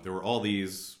so there were all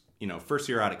these, you know, first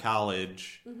year out of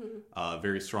college, mm-hmm.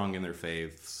 Very strong in their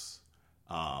faiths.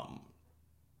 And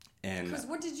because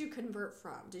what did you convert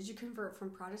from? Did you convert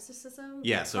from Protestantism?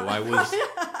 Yeah, so I was...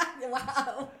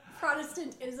 Wow.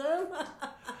 Protestantism?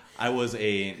 I was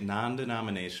a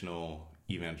non-denominational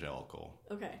evangelical.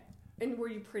 Okay. And were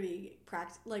you pretty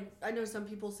like, I know some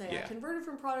people say, I converted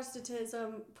from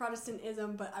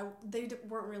Protestantism, but they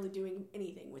weren't really doing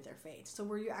anything with their faith. So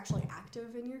were you actually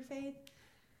active in your faith?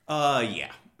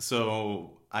 Yeah.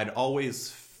 So I'd always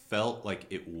felt like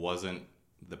it wasn't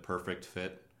the perfect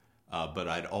fit, but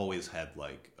I'd always had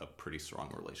like a pretty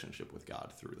strong relationship with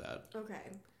God through that. Okay.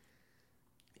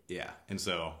 Yeah. And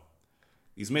so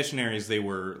these missionaries, they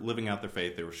were living out their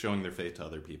faith. They were showing their faith to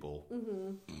other people.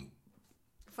 Mm-hmm.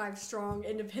 5 strong,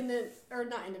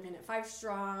 five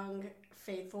strong,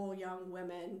 faithful young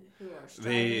women who are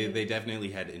striving. They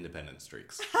definitely had independent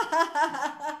streaks.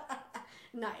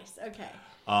 Nice, okay.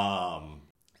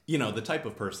 You know, the type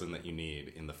of person that you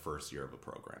need in the first year of a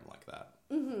program like that.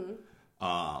 Mm-hmm.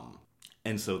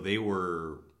 And so they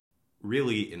were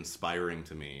really inspiring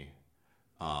to me.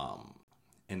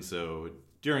 And so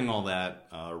during all that,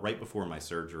 right before my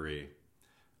surgery,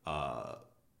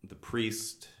 the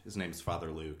priest, his name is Father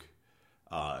Luke,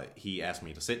 he asked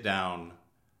me to sit down,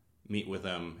 meet with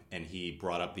him, and he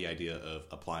brought up the idea of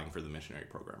applying for the missionary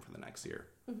program for the next year.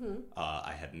 Mm-hmm.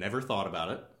 I had never thought about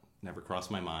it, never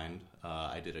crossed my mind.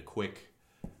 I did a quick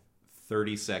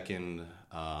 30-second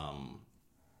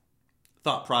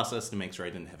thought process to make sure I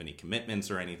didn't have any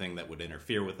commitments or anything that would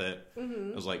interfere with it.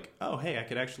 Mm-hmm. I was like, oh, hey, I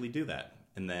could actually do that.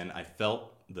 And then I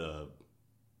felt the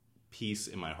peace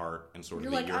in my heart and sort of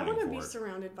You're the like, I want to be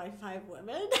surrounded by 5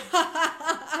 women.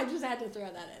 I just had to throw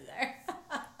that in there.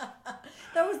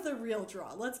 That was the real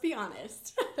draw. Let's be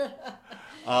honest.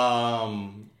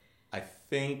 I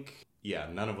think,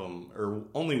 none of them, or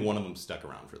only one of them stuck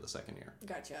around for the second year.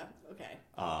 Gotcha. Okay.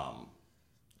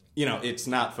 It's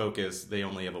not focused. They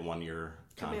only have a 1-year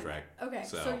contract. Okay.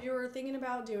 So you were thinking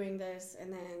about doing this,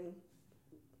 and then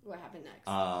what happened next?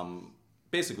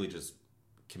 Basically just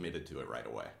committed to it right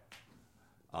away.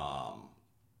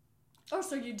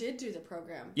 So you did do the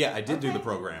program. Yeah, I did do the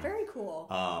program. Very cool.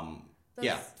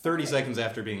 30 seconds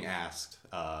after being asked,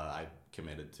 I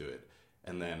committed to it.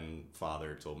 And then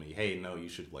Father told me, hey, no, you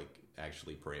should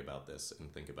actually pray about this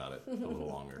and think about it a little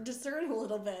longer. Discern a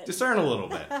little bit.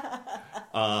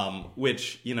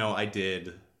 Which, I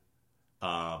did.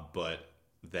 But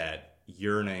that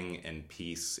yearning and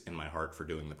peace in my heart for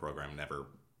doing the program never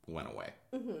went away.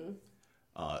 Mm-hmm.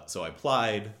 So I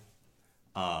applied.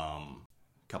 A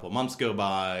couple of months go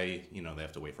by. They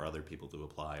have to wait for other people to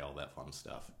apply, all that fun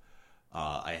stuff.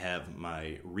 I have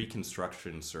my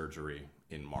reconstruction surgery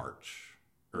in March,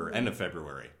 or end of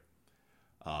February.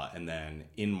 And then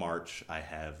in March, I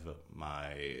have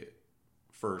my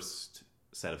first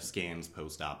set of scans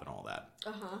post-op and all that.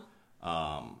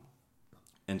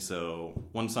 And so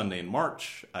one Sunday in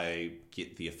March, I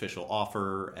get the official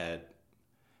offer at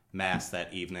Mass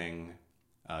that evening,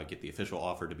 get the official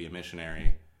offer to be a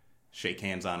missionary, shake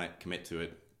hands on it, commit to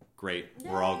it. Great, Yay!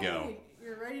 We're all go.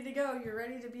 You're ready to go. You're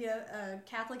ready to be a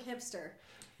Catholic hipster.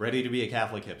 Ready to be a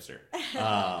Catholic hipster.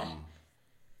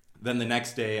 Then the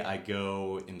next day, I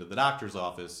go into the doctor's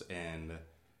office and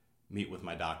meet with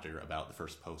my doctor about the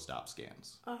first post-op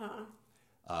scans.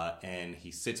 And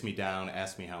he sits me down,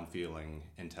 asks me how I'm feeling,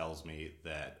 and tells me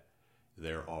that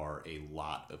there are a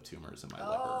lot of tumors in my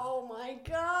liver. Oh my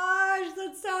gosh,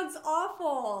 that sounds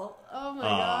awful. Oh my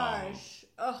gosh.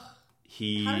 Ugh.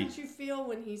 How did you feel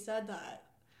when he said that?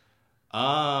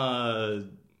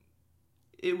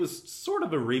 It was sort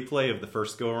of a replay of the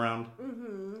first go-around.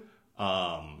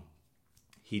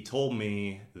 He told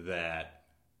me that,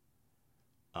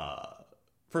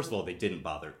 first of all, they didn't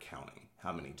bother counting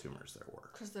how many tumors there were.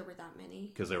 Because there were that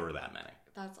many? Because there were that many.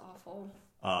 That's awful.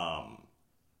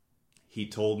 He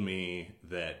told me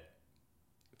that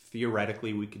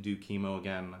theoretically we could do chemo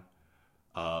again,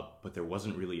 but there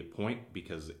wasn't really a point,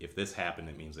 because if this happened,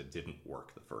 it means it didn't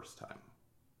work the first time.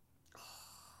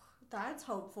 That's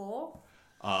hopeful.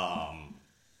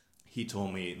 He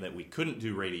told me that we couldn't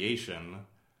do radiation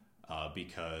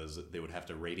because they would have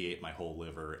to radiate my whole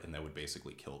liver, and that would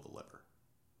basically kill the liver.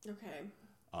 Okay.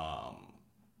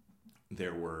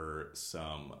 There was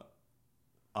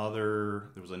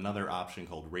another option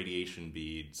called radiation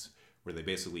beads, where they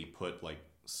basically put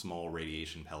small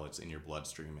radiation pellets in your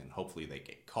bloodstream, and hopefully they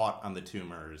get caught on the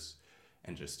tumors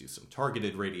and just do some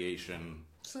targeted radiation.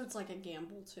 So it's like a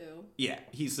gamble too. Yeah,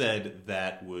 he said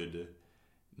that would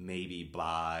maybe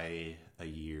buy a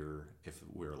year if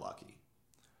we're lucky.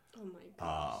 Oh my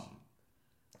gosh.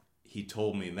 He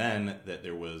told me then that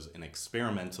there was an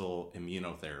experimental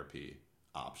immunotherapy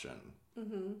option,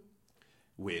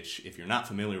 which, if you're not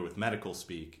familiar with medical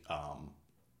speak,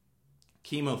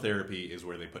 chemotherapy is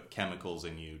where they put chemicals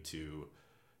in you to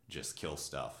just kill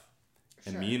stuff.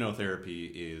 Sure.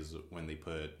 Immunotherapy is when they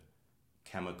put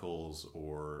chemicals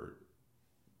or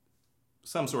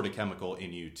some sort of chemical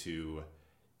in you to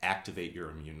activate your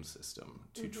immune system,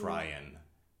 to try and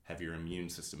have your immune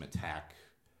system attack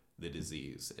the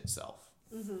disease itself.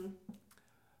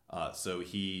 So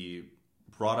he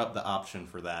brought up the option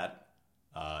for that.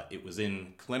 It was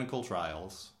in clinical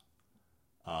trials.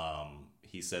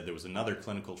 He said there was another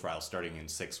clinical trial starting in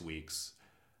 6 weeks,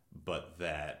 but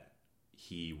that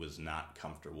he was not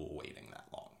comfortable waiting that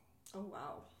long. Oh,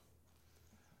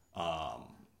 wow.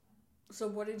 So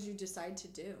what did you decide to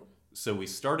do? So we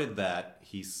started that.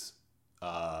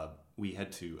 We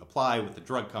had to apply with the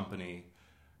drug company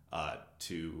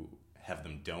to have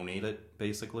them donate it,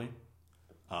 basically,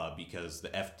 because the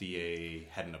FDA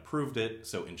hadn't approved it,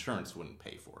 so insurance wouldn't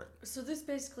pay for it. So this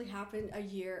basically happened a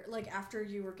year, after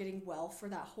you were getting well for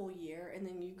that whole year, and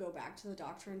then you go back to the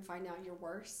doctor and find out you're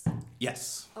worse?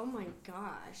 Yes. Oh my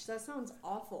gosh, that sounds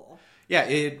awful. Yeah,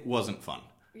 it wasn't fun.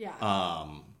 Yeah.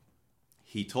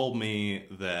 He told me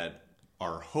that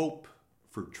our hope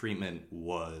for treatment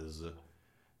was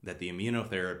that the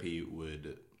immunotherapy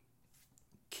would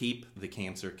keep the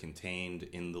cancer contained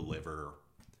in the liver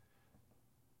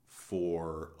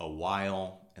for a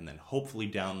while, and then hopefully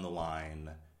down the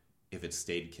line, if it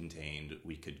stayed contained,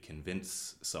 we could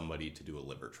convince somebody to do a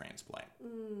liver transplant.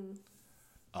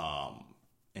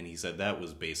 And he said that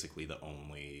was basically the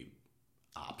only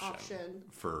option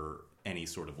for any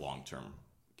sort of long-term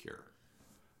cure.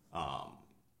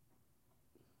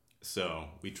 So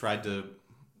we got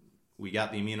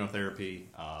the immunotherapy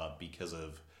because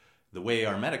of the way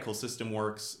our medical system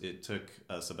works, it took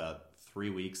us about 3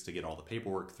 weeks to get all the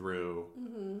paperwork through,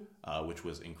 which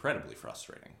was incredibly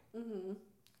frustrating.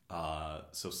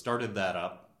 So started that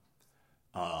up,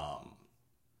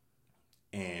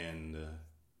 and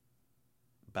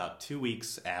about 2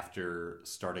 weeks after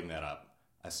starting that up,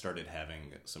 I started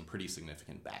having some pretty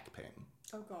significant back pain.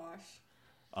 Oh gosh.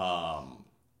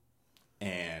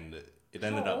 And it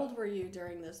ended up... How old were you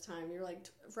during this time? You were like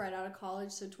right out of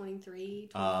college, so 23,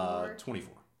 24?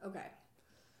 24. Okay.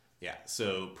 Yeah,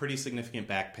 so pretty significant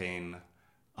back pain.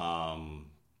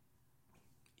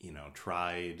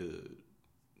 Tried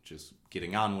just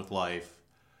getting on with life.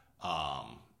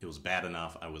 It was bad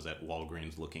enough. I was at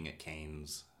Walgreens looking at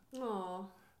canes. Aww.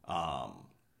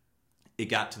 It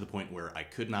got to the point where I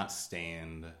could not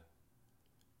stand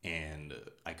and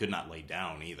I could not lay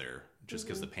down either, just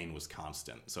because the pain was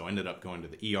constant. So I ended up going to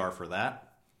the ER for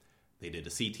that. They did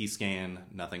a CT scan.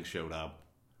 Nothing showed up.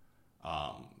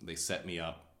 They set me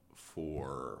up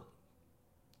for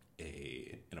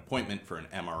an appointment for an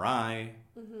MRI.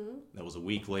 That was a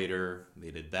week later.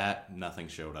 They did that. Nothing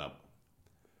showed up.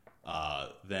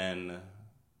 Then,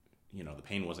 the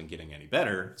pain wasn't getting any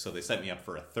better, so they set me up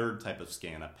for a third type of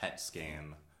scan, a PET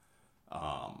scan,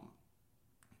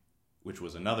 which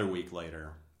was another week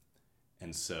later.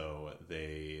 And so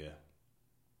they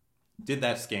did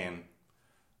that scan.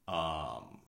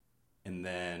 And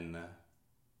then,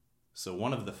 so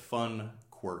one of the fun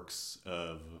quirks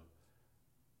of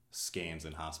scans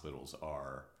in hospitals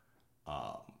are,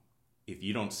 if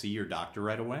you don't see your doctor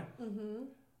right away,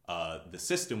 the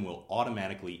system will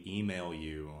automatically email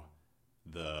you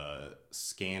the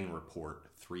scan report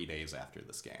 3 days after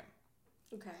the scan.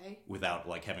 Okay. Without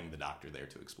having the doctor there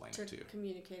to explain it to you. To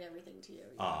communicate everything to you.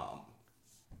 Yeah.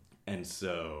 And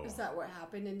so... Is that what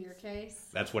happened in your case?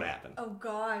 That's what happened. Oh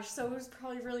gosh, so it was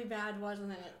probably really bad,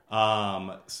 wasn't it?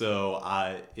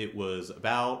 It was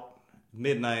about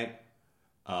midnight.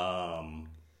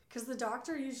 Because the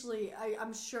doctor usually,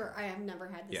 I'm sure, I have never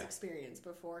had this experience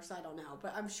before, so I don't know,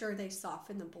 but I'm sure they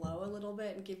soften the blow a little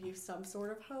bit and give you some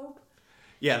sort of hope.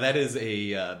 Yeah, that is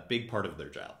a big part of their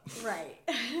job. Right.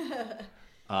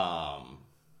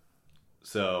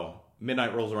 So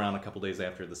midnight rolls around a couple days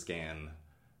after the scan.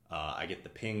 I get the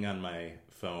ping on my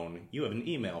phone. You have an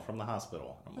email from the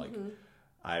hospital. I'm like,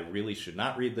 I really should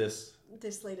not read this.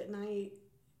 This late at night.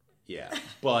 Yeah,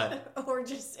 but... Or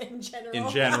just in general. In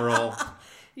general.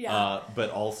 Yeah.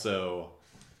 But also,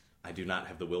 I do not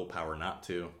have the willpower not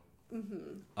to.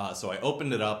 So I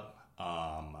opened it up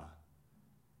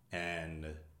and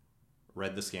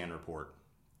read the scan report.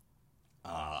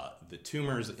 The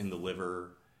tumors in the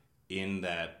liver in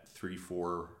that 3,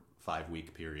 4, 5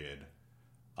 week period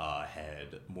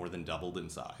had more than doubled in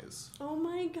size. Oh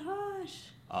my gosh.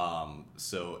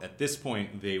 So at this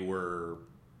point, they were...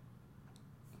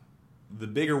 The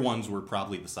bigger ones were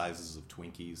probably the sizes of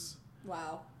Twinkies.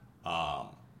 Wow.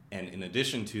 And in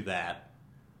addition to that,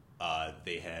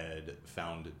 they had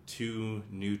found 2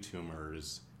 new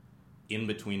tumors in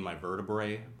between my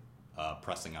vertebrae,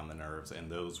 pressing on the nerves, and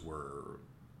those were...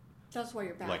 That's why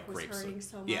your back was hurting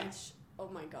so much? Yeah. Oh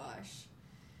my gosh.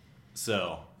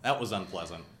 So, that was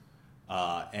unpleasant.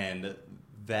 And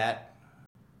that...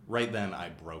 Right then, I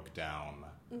broke down.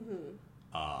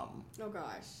 Oh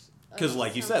gosh. Because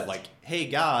like you said, hey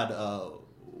God,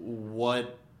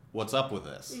 what's up with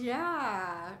this?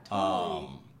 Yeah,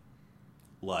 totally.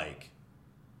 I'm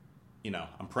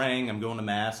praying, I'm going to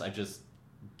Mass, I just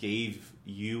gave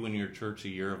you and your church a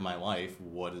year of my life.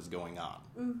 What is going on?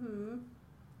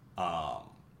 I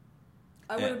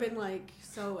would have been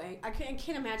so I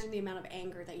can't imagine the amount of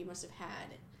anger that you must have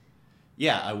had.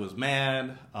 Yeah, I was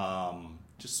mad,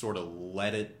 just sort of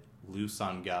let it loose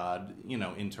on God,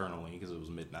 internally, because it was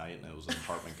midnight and it was an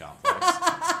apartment complex.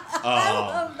 I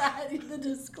love that, the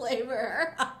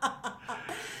disclaimer.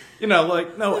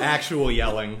 No actual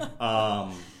yelling.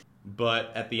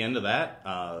 But at the end of that,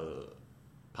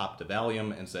 popped a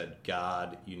Valium and said,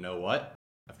 God, you know what?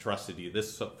 I've trusted you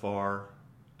this far.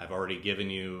 I've already given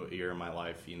you a year of my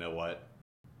life. You know what?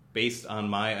 Based on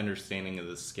my understanding of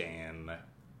the scan,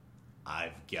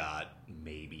 I've got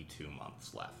maybe 2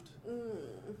 months left.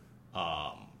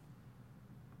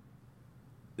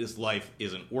 This life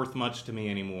isn't worth much to me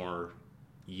anymore.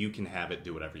 You can have it.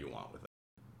 Do whatever you want with it.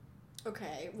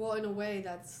 Okay. Well, in a way,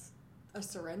 that's a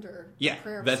surrender. Yeah,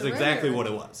 that's exactly what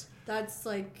it was. That's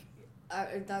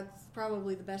that's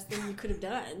probably the best thing you could have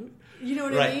done. You know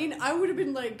what I mean? I would have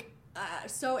been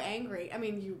so angry. I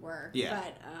mean, you were. Yeah.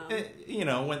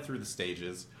 But, went through the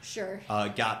stages. Sure.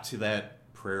 Got to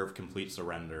that prayer of complete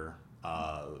surrender.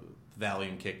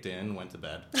 Valium kicked in, went to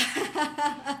bed.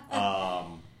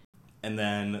 And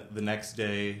then the next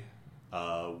day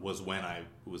was when I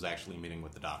was actually meeting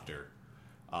with the doctor.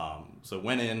 So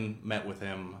went in, met with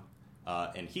him,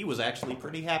 and he was actually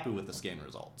pretty happy with the scan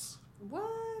results.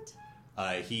 What?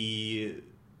 He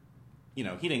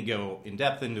didn't go in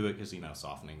depth into it because,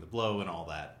 softening the blow and all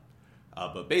that.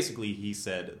 But basically he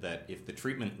said that if the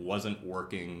treatment wasn't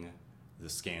working, the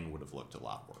scan would have looked a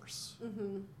lot worse.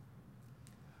 Mm-hmm.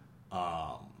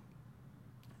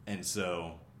 And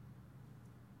so,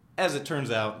 as it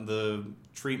turns out, the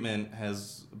treatment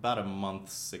has about a month,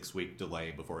 6-week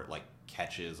delay before it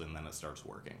catches and then it starts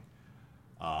working.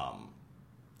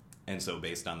 And so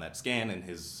based on that scan and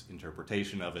his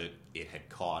interpretation of it, it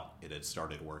had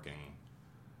started working.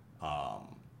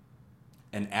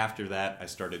 And after that, I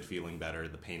started feeling better.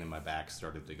 The pain in my back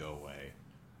started to go away.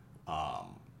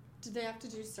 Did they have to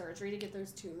do surgery to get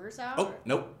those tumors out? Oh,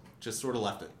 nope. Just sort of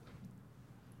left it.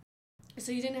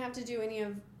 So you didn't have to do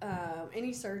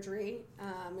any surgery,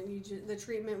 and the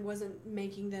treatment wasn't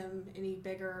making them any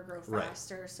bigger or grow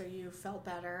faster, right. So you felt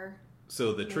better.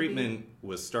 So the treatment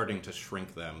was starting to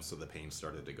shrink them, so the pain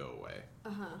started to go away.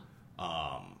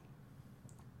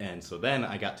 And so then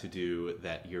I got to do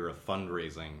that year of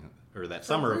fundraising, or that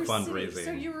summer of fundraising. City.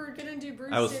 So you were going to do Bruce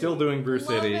City. I was still doing Bruce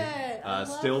City.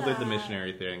 Still did the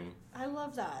missionary thing. I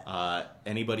love that.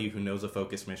 Anybody who knows a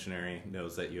focus missionary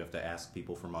knows that you have to ask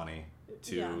people for money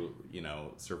to,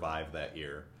 survive that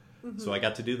year. Mm-hmm. So I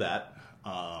got to do that.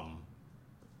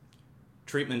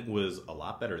 Treatment was a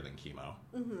lot better than chemo.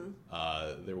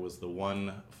 Mm-hmm. There was the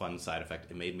one fun side effect.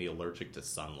 It made me allergic to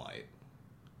sunlight.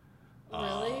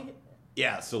 Really?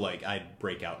 Yeah, so I'd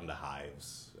break out into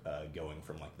hives going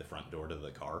from the front door to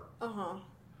the car. Uh-huh.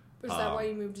 Is that why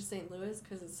you moved to St. Louis?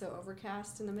 Because it's so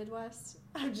overcast in the Midwest?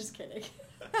 I'm just kidding.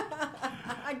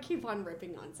 I keep on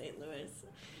ripping on St. Louis.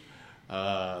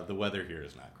 The weather here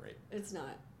is not great. It's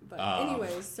not. But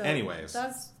anyways,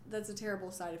 that's a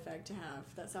terrible side effect to have.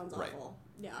 That sounds awful.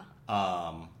 Right.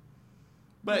 Yeah.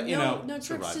 But no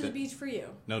trips to the beach for you.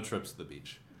 No trips to the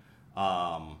beach.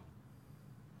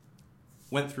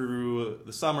 Went through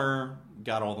the summer,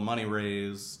 got all the money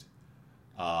raised.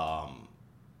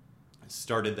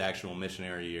 Started the actual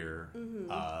missionary year. Mm-hmm.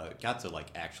 Got to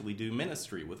actually do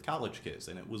ministry with college kids,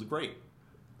 and it was great.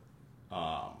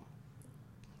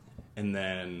 And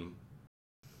then,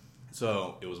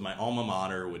 so it was my alma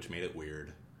mater, which made it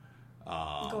weird.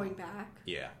 Going back?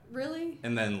 Yeah. Really?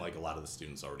 And then a lot of the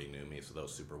students already knew me, so that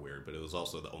was super weird. But it was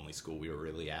also the only school we were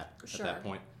really at that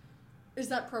point. Is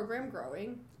that program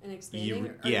growing and expanding?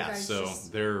 Or yeah, are you guys so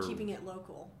just they're keeping it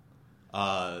local.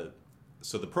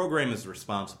 So the program is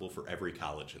responsible for every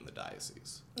college in the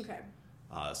diocese. Okay.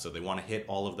 So they want to hit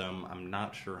all of them. I'm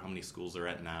not sure how many schools they're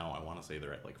at now. I want to say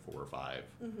they're at 4 or 5.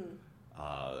 Mm-hmm.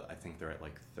 I think they're at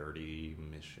 30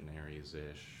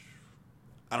 missionaries-ish.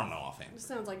 I don't know offhand. It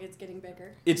sounds like it's getting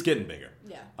bigger. It's getting bigger.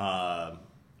 Yeah.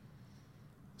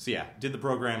 So yeah, did the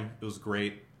program. It was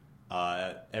great.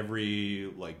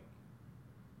 Every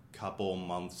couple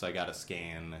months I got a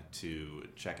scan to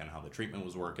check on how the treatment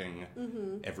was working.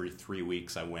 Mm-hmm. Every 3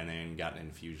 weeks I went in, got an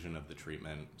infusion of the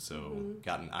treatment, so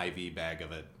got an IV bag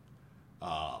of it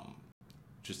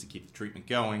just to keep the treatment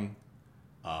going.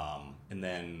 And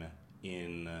then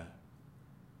in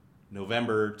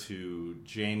November to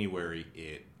January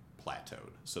it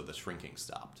plateaued, so the shrinking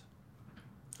stopped.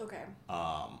 Okay.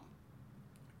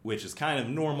 Which is kind of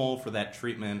normal for that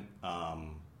treatment.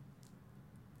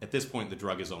 At this point, the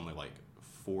drug is only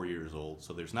 4 years old,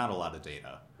 so there's not a lot of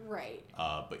data. Right.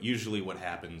 But usually what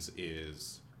happens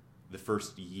is the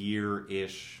first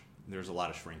year-ish, there's a lot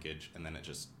of shrinkage, and then it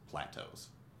just plateaus.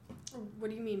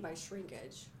 What do you mean by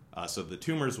shrinkage? So the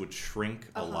tumors would shrink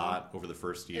a lot over the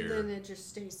first year. And then it just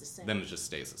stays the same.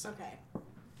 Okay.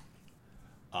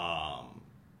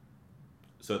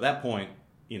 So at that point,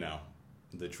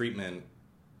 the treatment,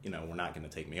 we're not going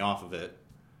to take me off of it.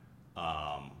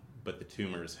 But the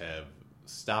tumors have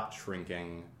stopped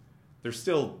shrinking. They're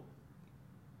still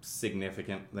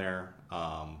significant there,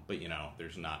 but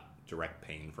there's not direct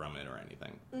pain from it or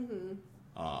anything. Mm-hmm.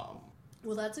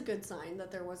 Well, that's a good sign that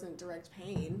there wasn't direct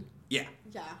pain. Yeah.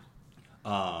 Yeah.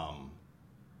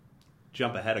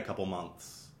 Jump ahead a couple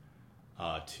months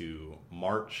to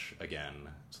March again.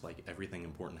 It's everything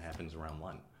important happens around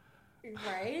Lent.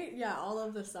 Right? Yeah, all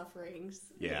of the sufferings.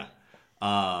 Yeah.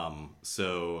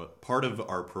 So part of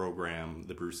our program,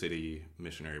 the Bruce City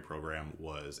Missionary Program,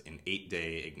 was an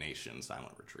 8-day Ignatian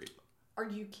silent retreat. Are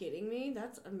you kidding me?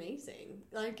 That's amazing.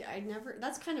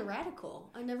 That's kind of radical.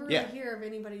 I never really hear of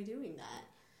anybody doing that.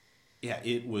 Yeah,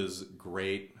 it was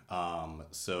great.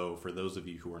 So for those of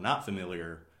you who are not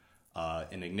familiar,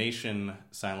 an Ignatian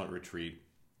silent retreat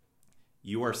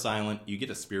you are silent. You get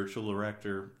a spiritual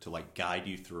director to like guide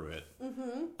you through it.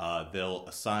 Mm-hmm. They'll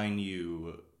assign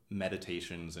you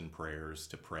meditations and prayers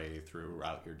to pray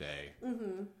throughout your day.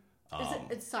 Mm-hmm.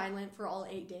 It's silent for all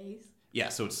 8 days? Yeah,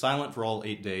 so it's silent for all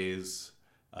 8 days.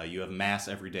 You have Mass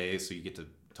every day, so you get to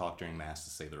talk during Mass to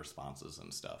say the responses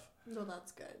and stuff. No,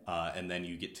 that's good. And then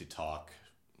you get to talk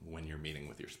when you're meeting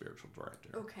with your spiritual director.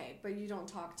 Okay, but you don't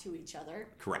talk to each other?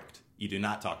 Correct. You do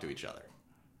not talk to each other.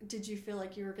 Did you feel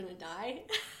like you were going to die?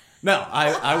 No,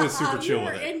 I was super chill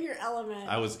with it. You were in your element.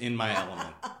 I was in my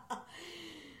element.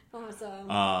 Awesome.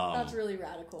 That's really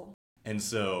radical. And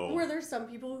so... Were there some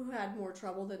people who had more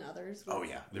trouble than others? Oh,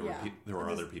 yeah. There were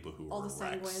other people who all were the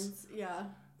wrecks. sanguines, yeah.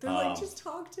 They're like, just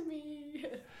talk to me.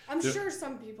 I'm sure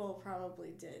some people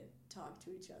probably did talk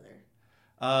to each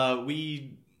other.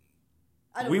 We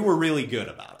were really good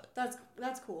about it.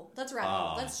 That's cool. That's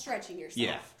radical. That's stretching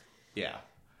yourself. Yeah.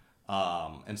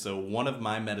 And so one of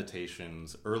my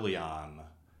meditations early on,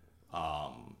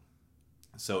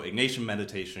 so Ignatian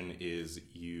meditation is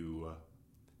you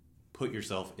put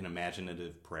yourself in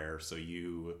imaginative prayer. So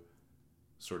you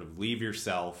sort of leave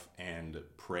yourself and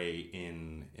pray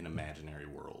in an imaginary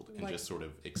world and just sort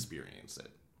of experience it.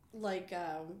 Like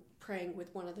praying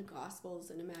with one of the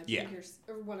Gospels and imagining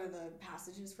or one of the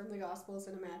passages from the Gospels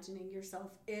and imagining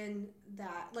yourself in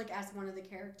that, like as one of the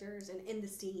characters and in the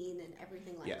scene and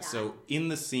everything like that. Yeah, so in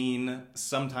the scene,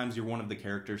 sometimes you're one of the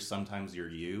characters, sometimes you're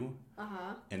you.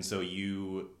 Uh-huh. And so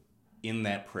in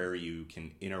that prayer, you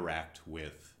can interact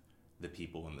with the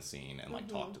people in the scene and like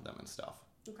talk to them and stuff.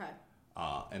 Okay.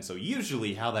 And so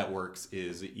usually how that works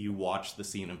is you watch the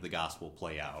scene of the gospel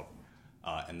play out,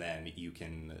 and then you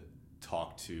can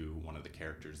talk to one of the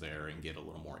characters there and get a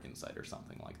little more insight or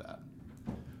something like that.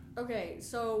 Okay,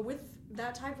 so with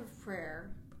that type of prayer,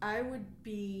 I would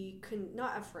be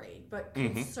not afraid, but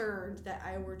concerned that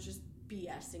I were just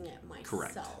BSing it myself.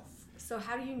 Correct. So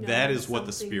how do you know that is what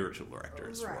the spiritual director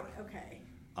is right, for? Okay.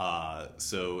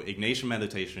 So Ignatian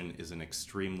meditation is an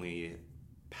extremely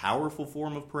powerful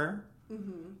form of prayer.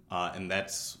 Mm-hmm. And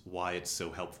that's why it's so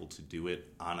helpful to do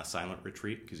it on a silent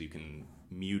retreat, because you can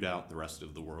mute out the rest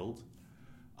of the world.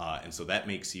 And so that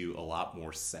makes you a lot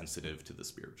more sensitive to the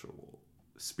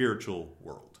spiritual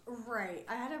world. Right.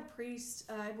 I had a priest,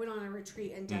 I went on a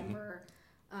retreat in Denver,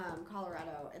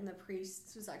 Colorado, and the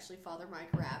priest was actually Father Mike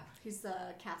Rapp. He's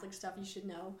the Catholic Stuff You Should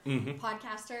Know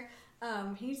podcaster.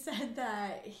 He said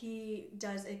that he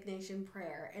does Ignatian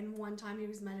prayer, and one time he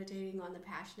was meditating on the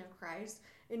Passion of Christ,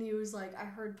 and he was like, I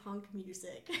heard punk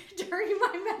music during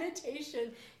my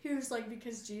meditation. He was like,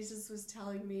 because Jesus was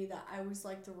telling me that I was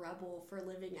like the rebel for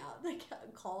living out the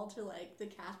call to like the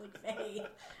Catholic faith.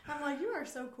 I'm like, you are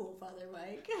so cool, Father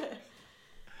Mike.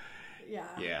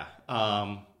 Yeah. Yeah.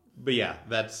 But yeah,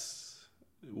 that's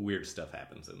weird stuff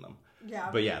happens in them.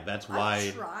 Yeah. But yeah, that's why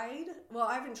I've tried. Well,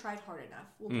 I haven't tried hard enough.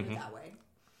 We'll put it that way.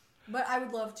 But I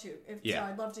would love to. So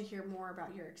I'd love to hear more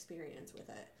about your experience with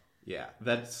it. Yeah,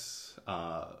 that's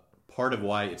part of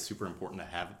why it's super important to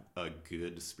have a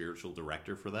good spiritual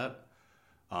director for that.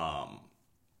 On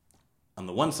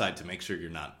the one side, to make sure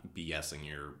you're not BSing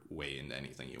your way into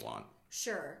anything you want.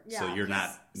 Sure. Yeah. So you're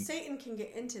not. Satan can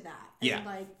get into that and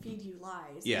like feed you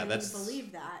lies. Yeah, and that's. You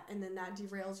believe that, and then that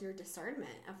derails your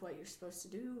discernment of what you're supposed to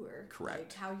do, or correct.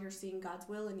 Like how you're seeing God's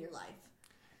will in your life.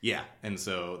 Yeah, and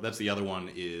so that's the other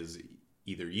one is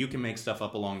either you can make stuff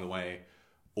up along the way,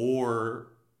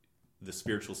 or the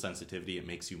spiritual sensitivity, it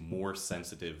makes you more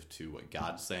sensitive to what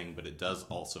God's saying, but it does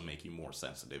also make you more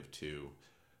sensitive to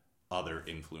other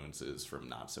influences from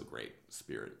not so great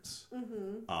spirits.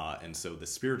 And so the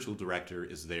spiritual director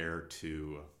is there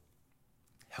to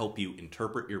help you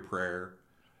interpret your prayer,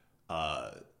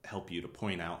 help you to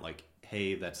point out like,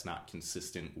 hey, that's not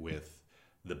consistent with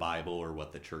the Bible or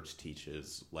what the church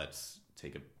teaches. Let's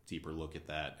take a deeper look at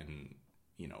that and,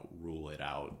 rule it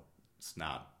out. It's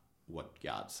not what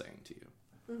God's saying to you.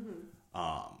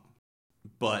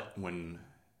 But when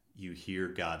you hear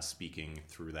God speaking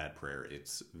through that prayer,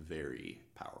 it's very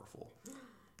powerful.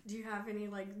 Do you have any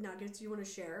like nuggets you want to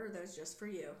share, or are those just for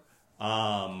you?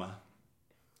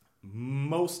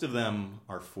 Most of them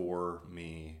are for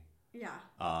me. Yeah.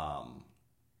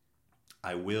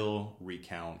 I will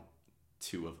recount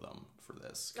 2 of them for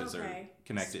this because they're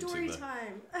connected story to the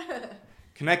time.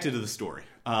 connected to the story.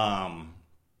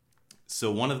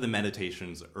 So one of the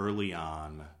meditations early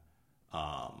on,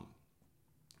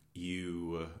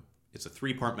 it's a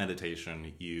 3-part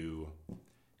meditation. You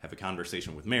have a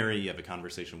conversation with Mary, you have a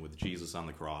conversation with Jesus on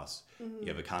the cross, you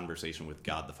have a conversation with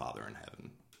God the Father in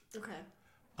heaven. Okay.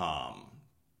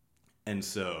 And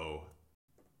so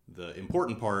the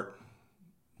important part,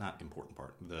 not important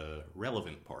part, the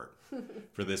relevant part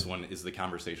for this one is the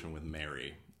conversation with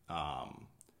Mary.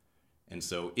 And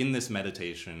so in this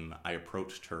meditation, I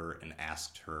approached her and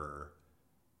asked her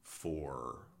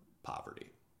for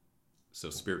poverty. So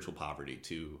spiritual poverty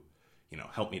to,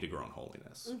 help me to grow in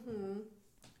holiness. Mm-hmm.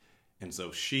 And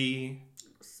so she...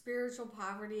 Spiritual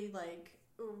poverty, like,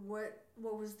 what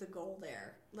was the goal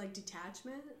there? Like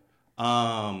detachment?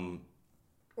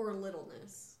 Or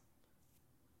littleness?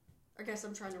 I guess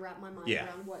I'm trying to wrap my mind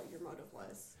around what your motive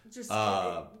was. Just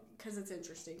because it's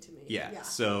interesting to me. Yeah.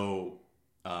 So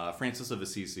Francis of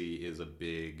Assisi is a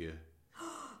big...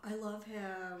 I love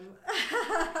him.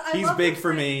 He's big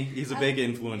for me. He's a big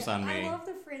influence on me. I love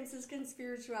the Franciscan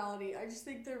spirituality. I just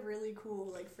think they're really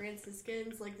cool. Like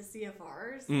Franciscans, like the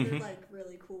CFRs, they're like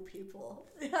really cool people.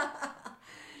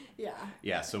 Yeah.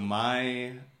 Yeah, so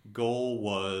my goal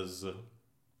was,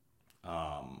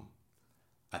 I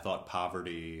thought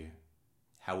poverty,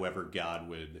 however God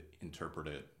would interpret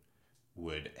it,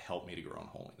 would help me to grow in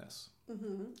holiness.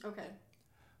 Mm-hmm. Okay.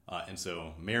 And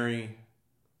so Mary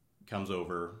comes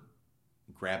over,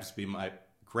 grabs me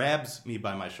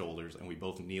by my shoulders, and we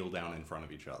both kneel down in front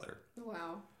of each other.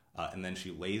 Wow. And then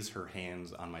she lays her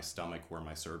hands on my stomach where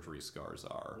my surgery scars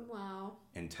are. Wow.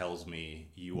 And tells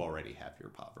me, you already have your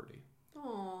poverty.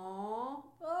 Aww.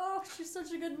 Oh, she's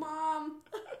such a good mom.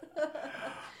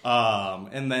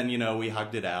 And then, we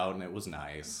hugged it out and it was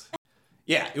nice.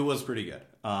 Yeah, it was pretty good.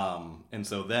 And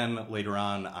so then later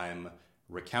on, I'm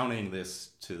recounting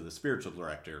this to the spiritual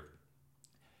director,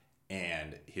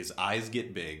 and his eyes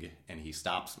get big and he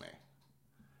stops me.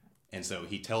 And so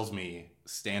he tells me,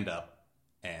 stand up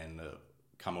and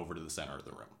come over to the center of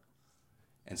the room.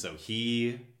 And so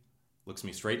he looks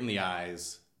me straight in the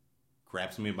eyes,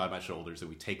 grabs me by my shoulders, and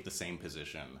we take the same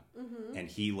position. Mm-hmm. And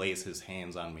he lays his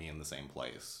hands on me in the same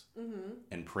place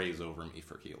and prays over me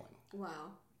for healing.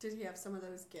 Wow. Did he have some of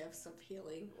those gifts of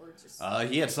healing, or just...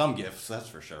 He had some gifts, that's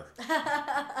for sure.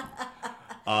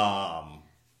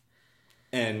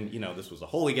 And, this was a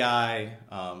holy guy.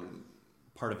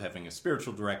 Part of having a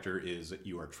spiritual director is that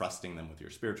you are trusting them with your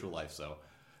spiritual life, so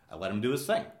I let him do his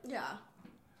thing. Yeah.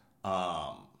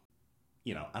 I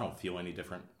don't feel any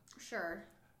different. Sure.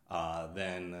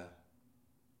 Then,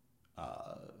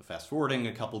 fast forwarding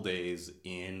a couple days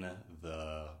in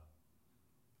the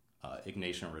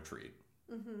Ignatian retreat,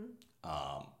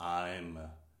 I'm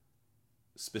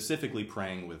specifically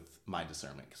praying with my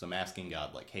discernment, because I'm asking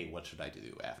God, like, hey, what should I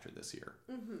do after this year?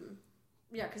 Mm-hmm.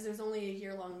 Yeah, because there's only a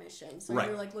year-long mission, so right.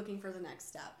 You're, like, looking for the next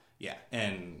step. Yeah,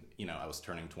 and, I was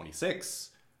turning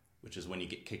 26, which is when you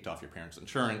get kicked off your parents'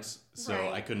 insurance, so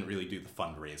right. I couldn't really do the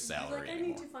fundraise salary anymore.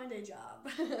 Need to find a job.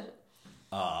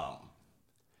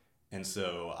 And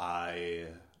so I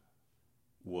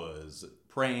was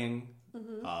praying.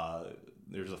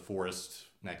 There's a forest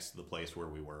next to the place where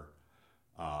we were.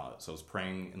 So I was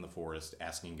praying in the forest,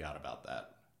 asking God about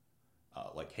that.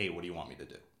 Like, hey, what do you want me to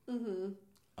do?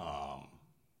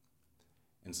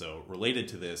 And so related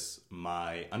to this,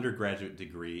 my undergraduate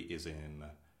degree is in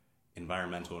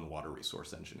environmental and water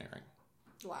resource engineering.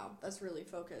 Wow, that's really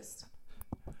focused.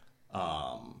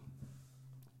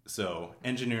 So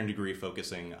engineering degree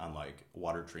focusing on like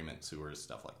water treatment, sewers,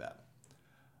 stuff like that.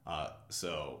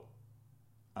 So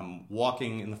I'm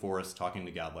walking in the forest talking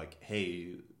to God like,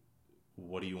 hey,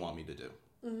 what do you want me to do?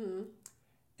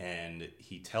 And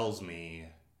he tells me,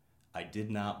 I did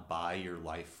not buy your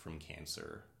life from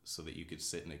cancer so that you could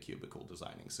sit in a cubicle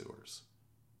designing sewers.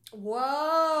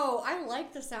 Whoa, I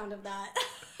like the sound of that.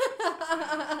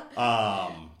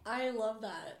 I love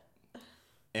that.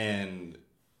 And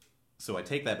so I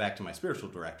take that back to my spiritual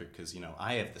director because,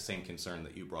 I have the same concern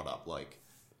that you brought up. Like,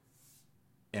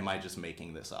 am I just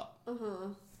making this up?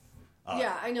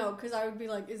 Yeah, I know, because I would be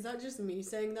like, is that just me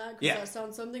saying that? Because that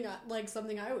sounds like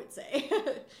something I would say.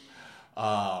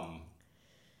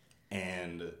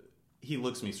 And he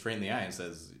looks me straight in the eye and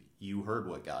says, you heard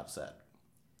what God said.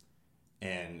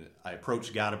 And I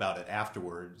approached God about it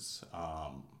afterwards,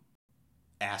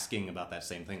 asking about that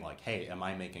same thing, like, hey, am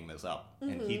I making this up?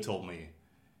 And he told me,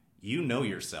 you know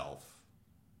yourself.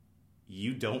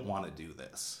 You don't want to do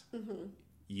this.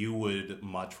 You would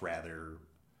much rather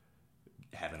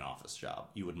have an office job.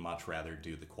 You would much rather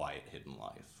do the quiet, hidden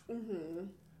life.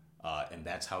 And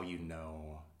that's how you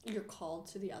know... You're called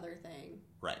to the other thing.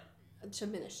 Right. To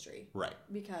ministry. Right.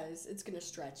 Because it's going to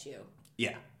stretch you.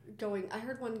 Yeah. I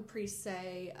heard one priest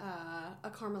say, a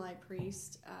Carmelite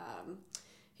priest,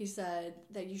 he said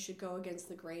that you should go against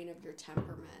the grain of your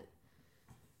temperament.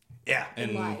 Yeah.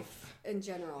 In life, in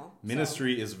general.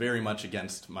 Ministry is very much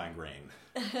against my grain.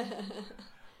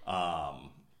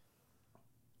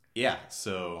 Yeah,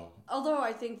 so... Although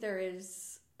I think there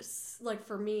is like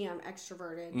for me, I'm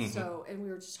extroverted. So, and we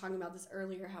were just talking about this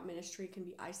earlier, how ministry can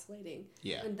be isolating.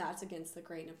 Yeah. And that's against the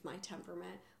grain of my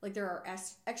temperament. Like there are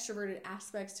extroverted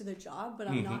aspects to the job, but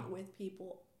I'm not with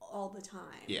people all the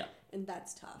time. Yeah. And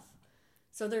that's tough.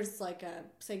 So there's like a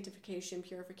sanctification,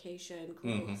 purification,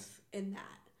 growth in that.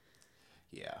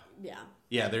 Yeah. Yeah.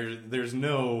 Yeah, there's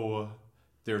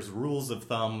rules of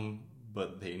thumb,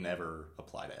 but they never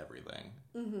apply to everything.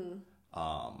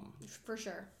 For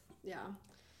sure. Yeah.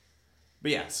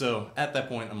 But yeah, so at that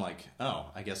point, I'm like,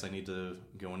 oh, I guess I need to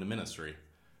go into ministry.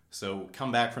 So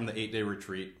come back from the 8-day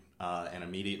retreat and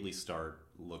immediately start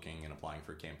looking and applying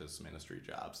for campus ministry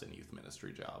jobs and youth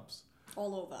ministry jobs.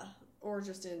 All over, or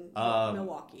just in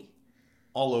Milwaukee?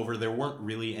 All over. There weren't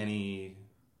really any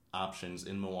options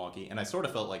in Milwaukee, and I sort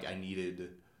of felt like I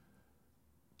needed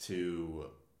to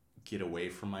get away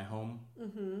from my home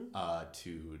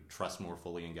to trust more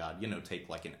fully in God, take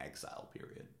like an exile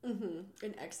period.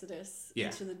 An exodus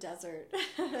into the desert.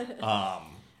 I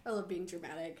love being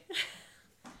dramatic.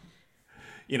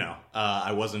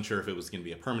 I wasn't sure if it was going to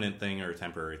be a permanent thing or a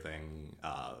temporary thing.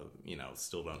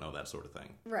 Still don't know that sort of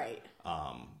thing. Right.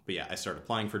 But yeah, I started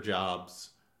applying for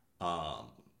jobs,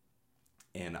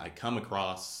 and I come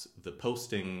across the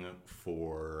posting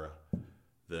for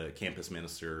the campus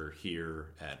minister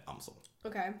here at UMSL.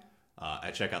 Okay.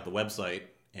 I check out the website,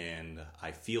 and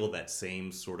I feel that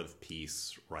same sort of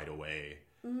peace right away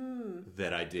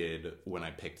that I did when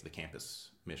I picked the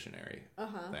campus missionary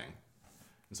thing.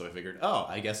 And so I figured,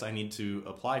 I guess I need to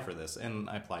apply for this. And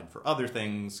I applied for other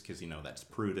things because, that's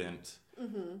prudent.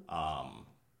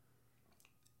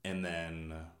 And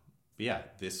then,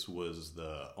 this was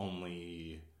the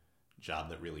only job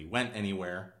that really went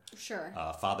anywhere. Sure.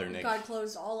 Father Nick. God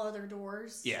closed all other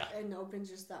doors. Yeah. And opened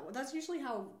just that one. That's usually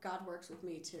how God works with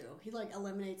me too. He like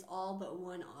eliminates all but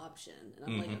one option. And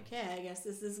I'm like, okay, I guess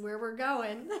this is where we're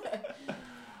going.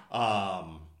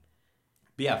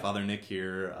 But yeah, Father Nick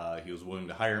here, he was willing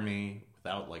to hire me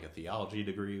without like a theology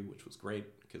degree, which was great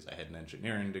because I had an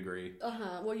engineering degree.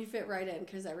 Well, you fit right in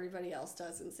because everybody else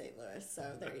does in St. Louis.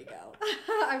 So there you go.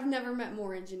 I've never met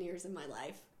more engineers in my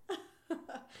life.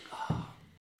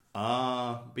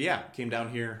 But yeah, came down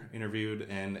here, interviewed,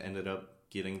 and ended up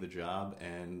getting the job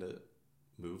and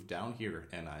moved down here.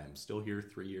 And I am still here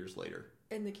 3 years later.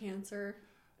 And the cancer?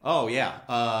 Oh,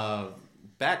 yeah.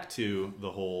 Back to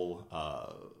the whole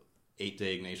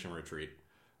 8-day Ignatian retreat.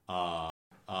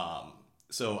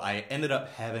 So I ended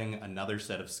up having another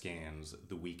set of scans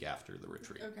the week after the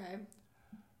retreat. Okay.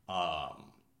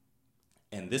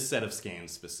 And this set of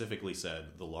scans specifically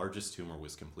said the largest tumor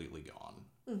was completely gone.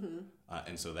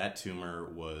 And so that tumor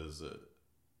was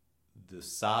the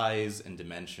size and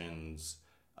dimensions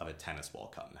of a tennis ball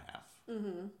cut in half.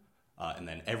 And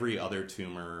then every other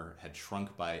tumor had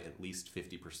shrunk by at least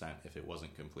 50% if it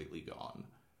wasn't completely gone.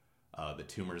 The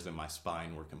tumors in my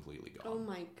spine were completely gone. Oh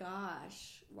my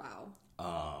gosh. Wow.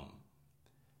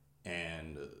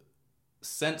 And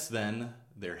since then,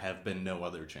 there have been no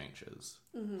other changes.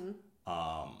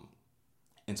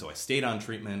 And so I stayed on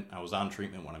treatment. I was on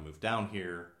treatment when I moved down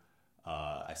here.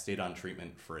 I stayed on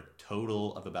treatment for a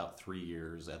total of about 3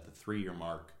 years. At the 3-year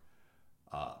mark,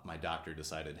 my doctor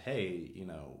decided, hey,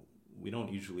 we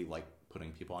don't usually like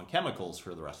putting people on chemicals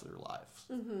for the rest of their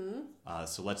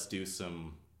lives. So let's do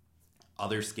some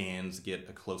other scans, get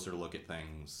a closer look at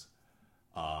things.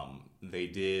 They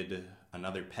did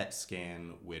another PET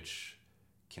scan, which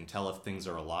can tell if things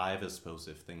are alive as opposed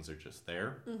to if things are just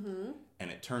there. And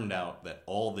it turned out that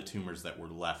all the tumors that were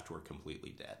left were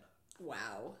completely dead.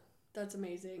 Wow. That's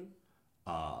amazing.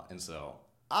 And so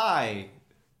I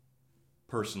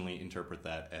personally interpret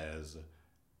that as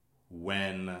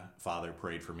when Father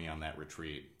prayed for me on that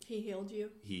retreat. He healed you?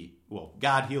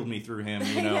 God healed me through him,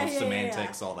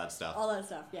 semantics, all that stuff. All that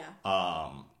stuff, yeah.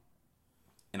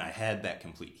 And I had that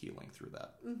complete healing through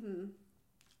that.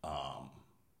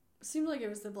 Seemed like it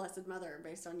was the Blessed Mother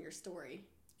based on your story.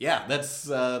 Yeah, that's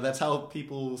how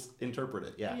people interpret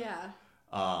it. Yeah.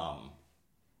 Yeah.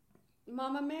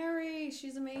 Mama Mary,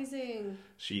 she's amazing.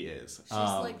 She is. She's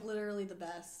like literally the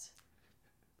best,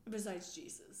 besides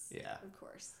Jesus. Yeah, of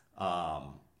course.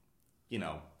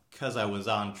 Because I was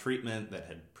on treatment that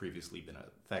had previously been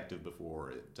effective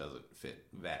before, it doesn't fit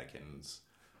Vatican's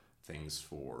things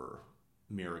for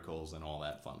miracles and all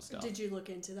that fun stuff. Did you look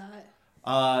into that?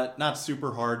 Not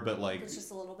super hard, but like it's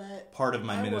just a little bit. Part of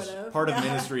my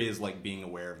ministry is like being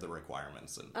aware of the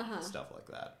requirements and stuff like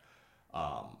that.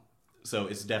 So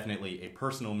it's definitely a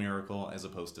personal miracle as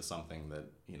opposed to something that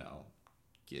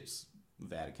gets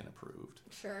Vatican approved.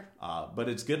 Sure. But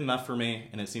it's good enough for me,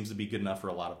 and it seems to be good enough for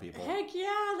a lot of people. Heck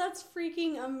yeah, that's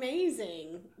freaking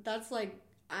amazing. That's like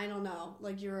I don't know,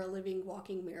 like you're a living,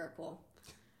 walking miracle.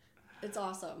 It's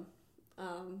awesome.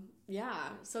 Yeah.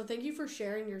 So thank you for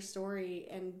sharing your story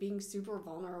and being super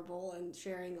vulnerable and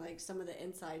sharing like some of the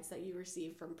insights that you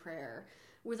received from prayer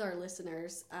with our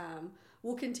listeners.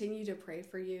 We'll continue to pray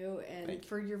for you and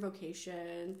for your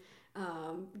vocation,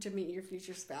 to meet your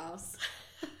future spouse,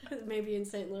 maybe in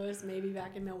St. Louis, maybe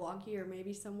back in Milwaukee, or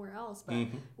maybe somewhere else. But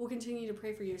we'll continue to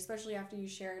pray for you, especially after you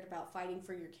shared about fighting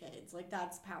for your kids. Like,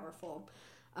 that's powerful.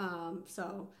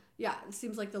 So yeah, it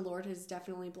seems like the Lord has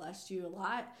definitely blessed you a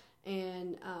lot.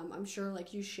 And I'm sure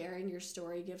like you sharing your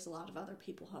story gives a lot of other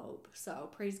people hope. So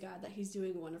praise God that he's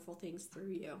doing wonderful things through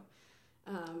you.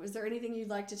 Is there anything you'd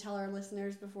like to tell our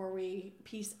listeners before we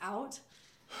peace out?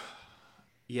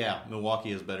 Yeah,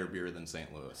 Milwaukee is better beer than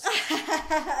St. Louis.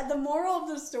 The moral of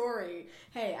the story.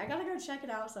 Hey, I gotta go check it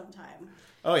out sometime.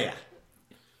 Oh, yeah.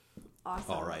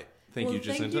 Awesome. All right. Thank you,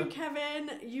 Jacinta. Thank you,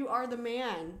 Kevin. You are the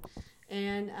man.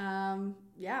 And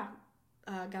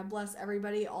God bless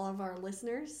everybody, all of our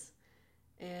listeners.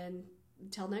 And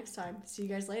until next time, see you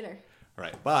guys later. All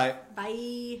right. Bye.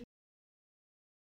 Bye.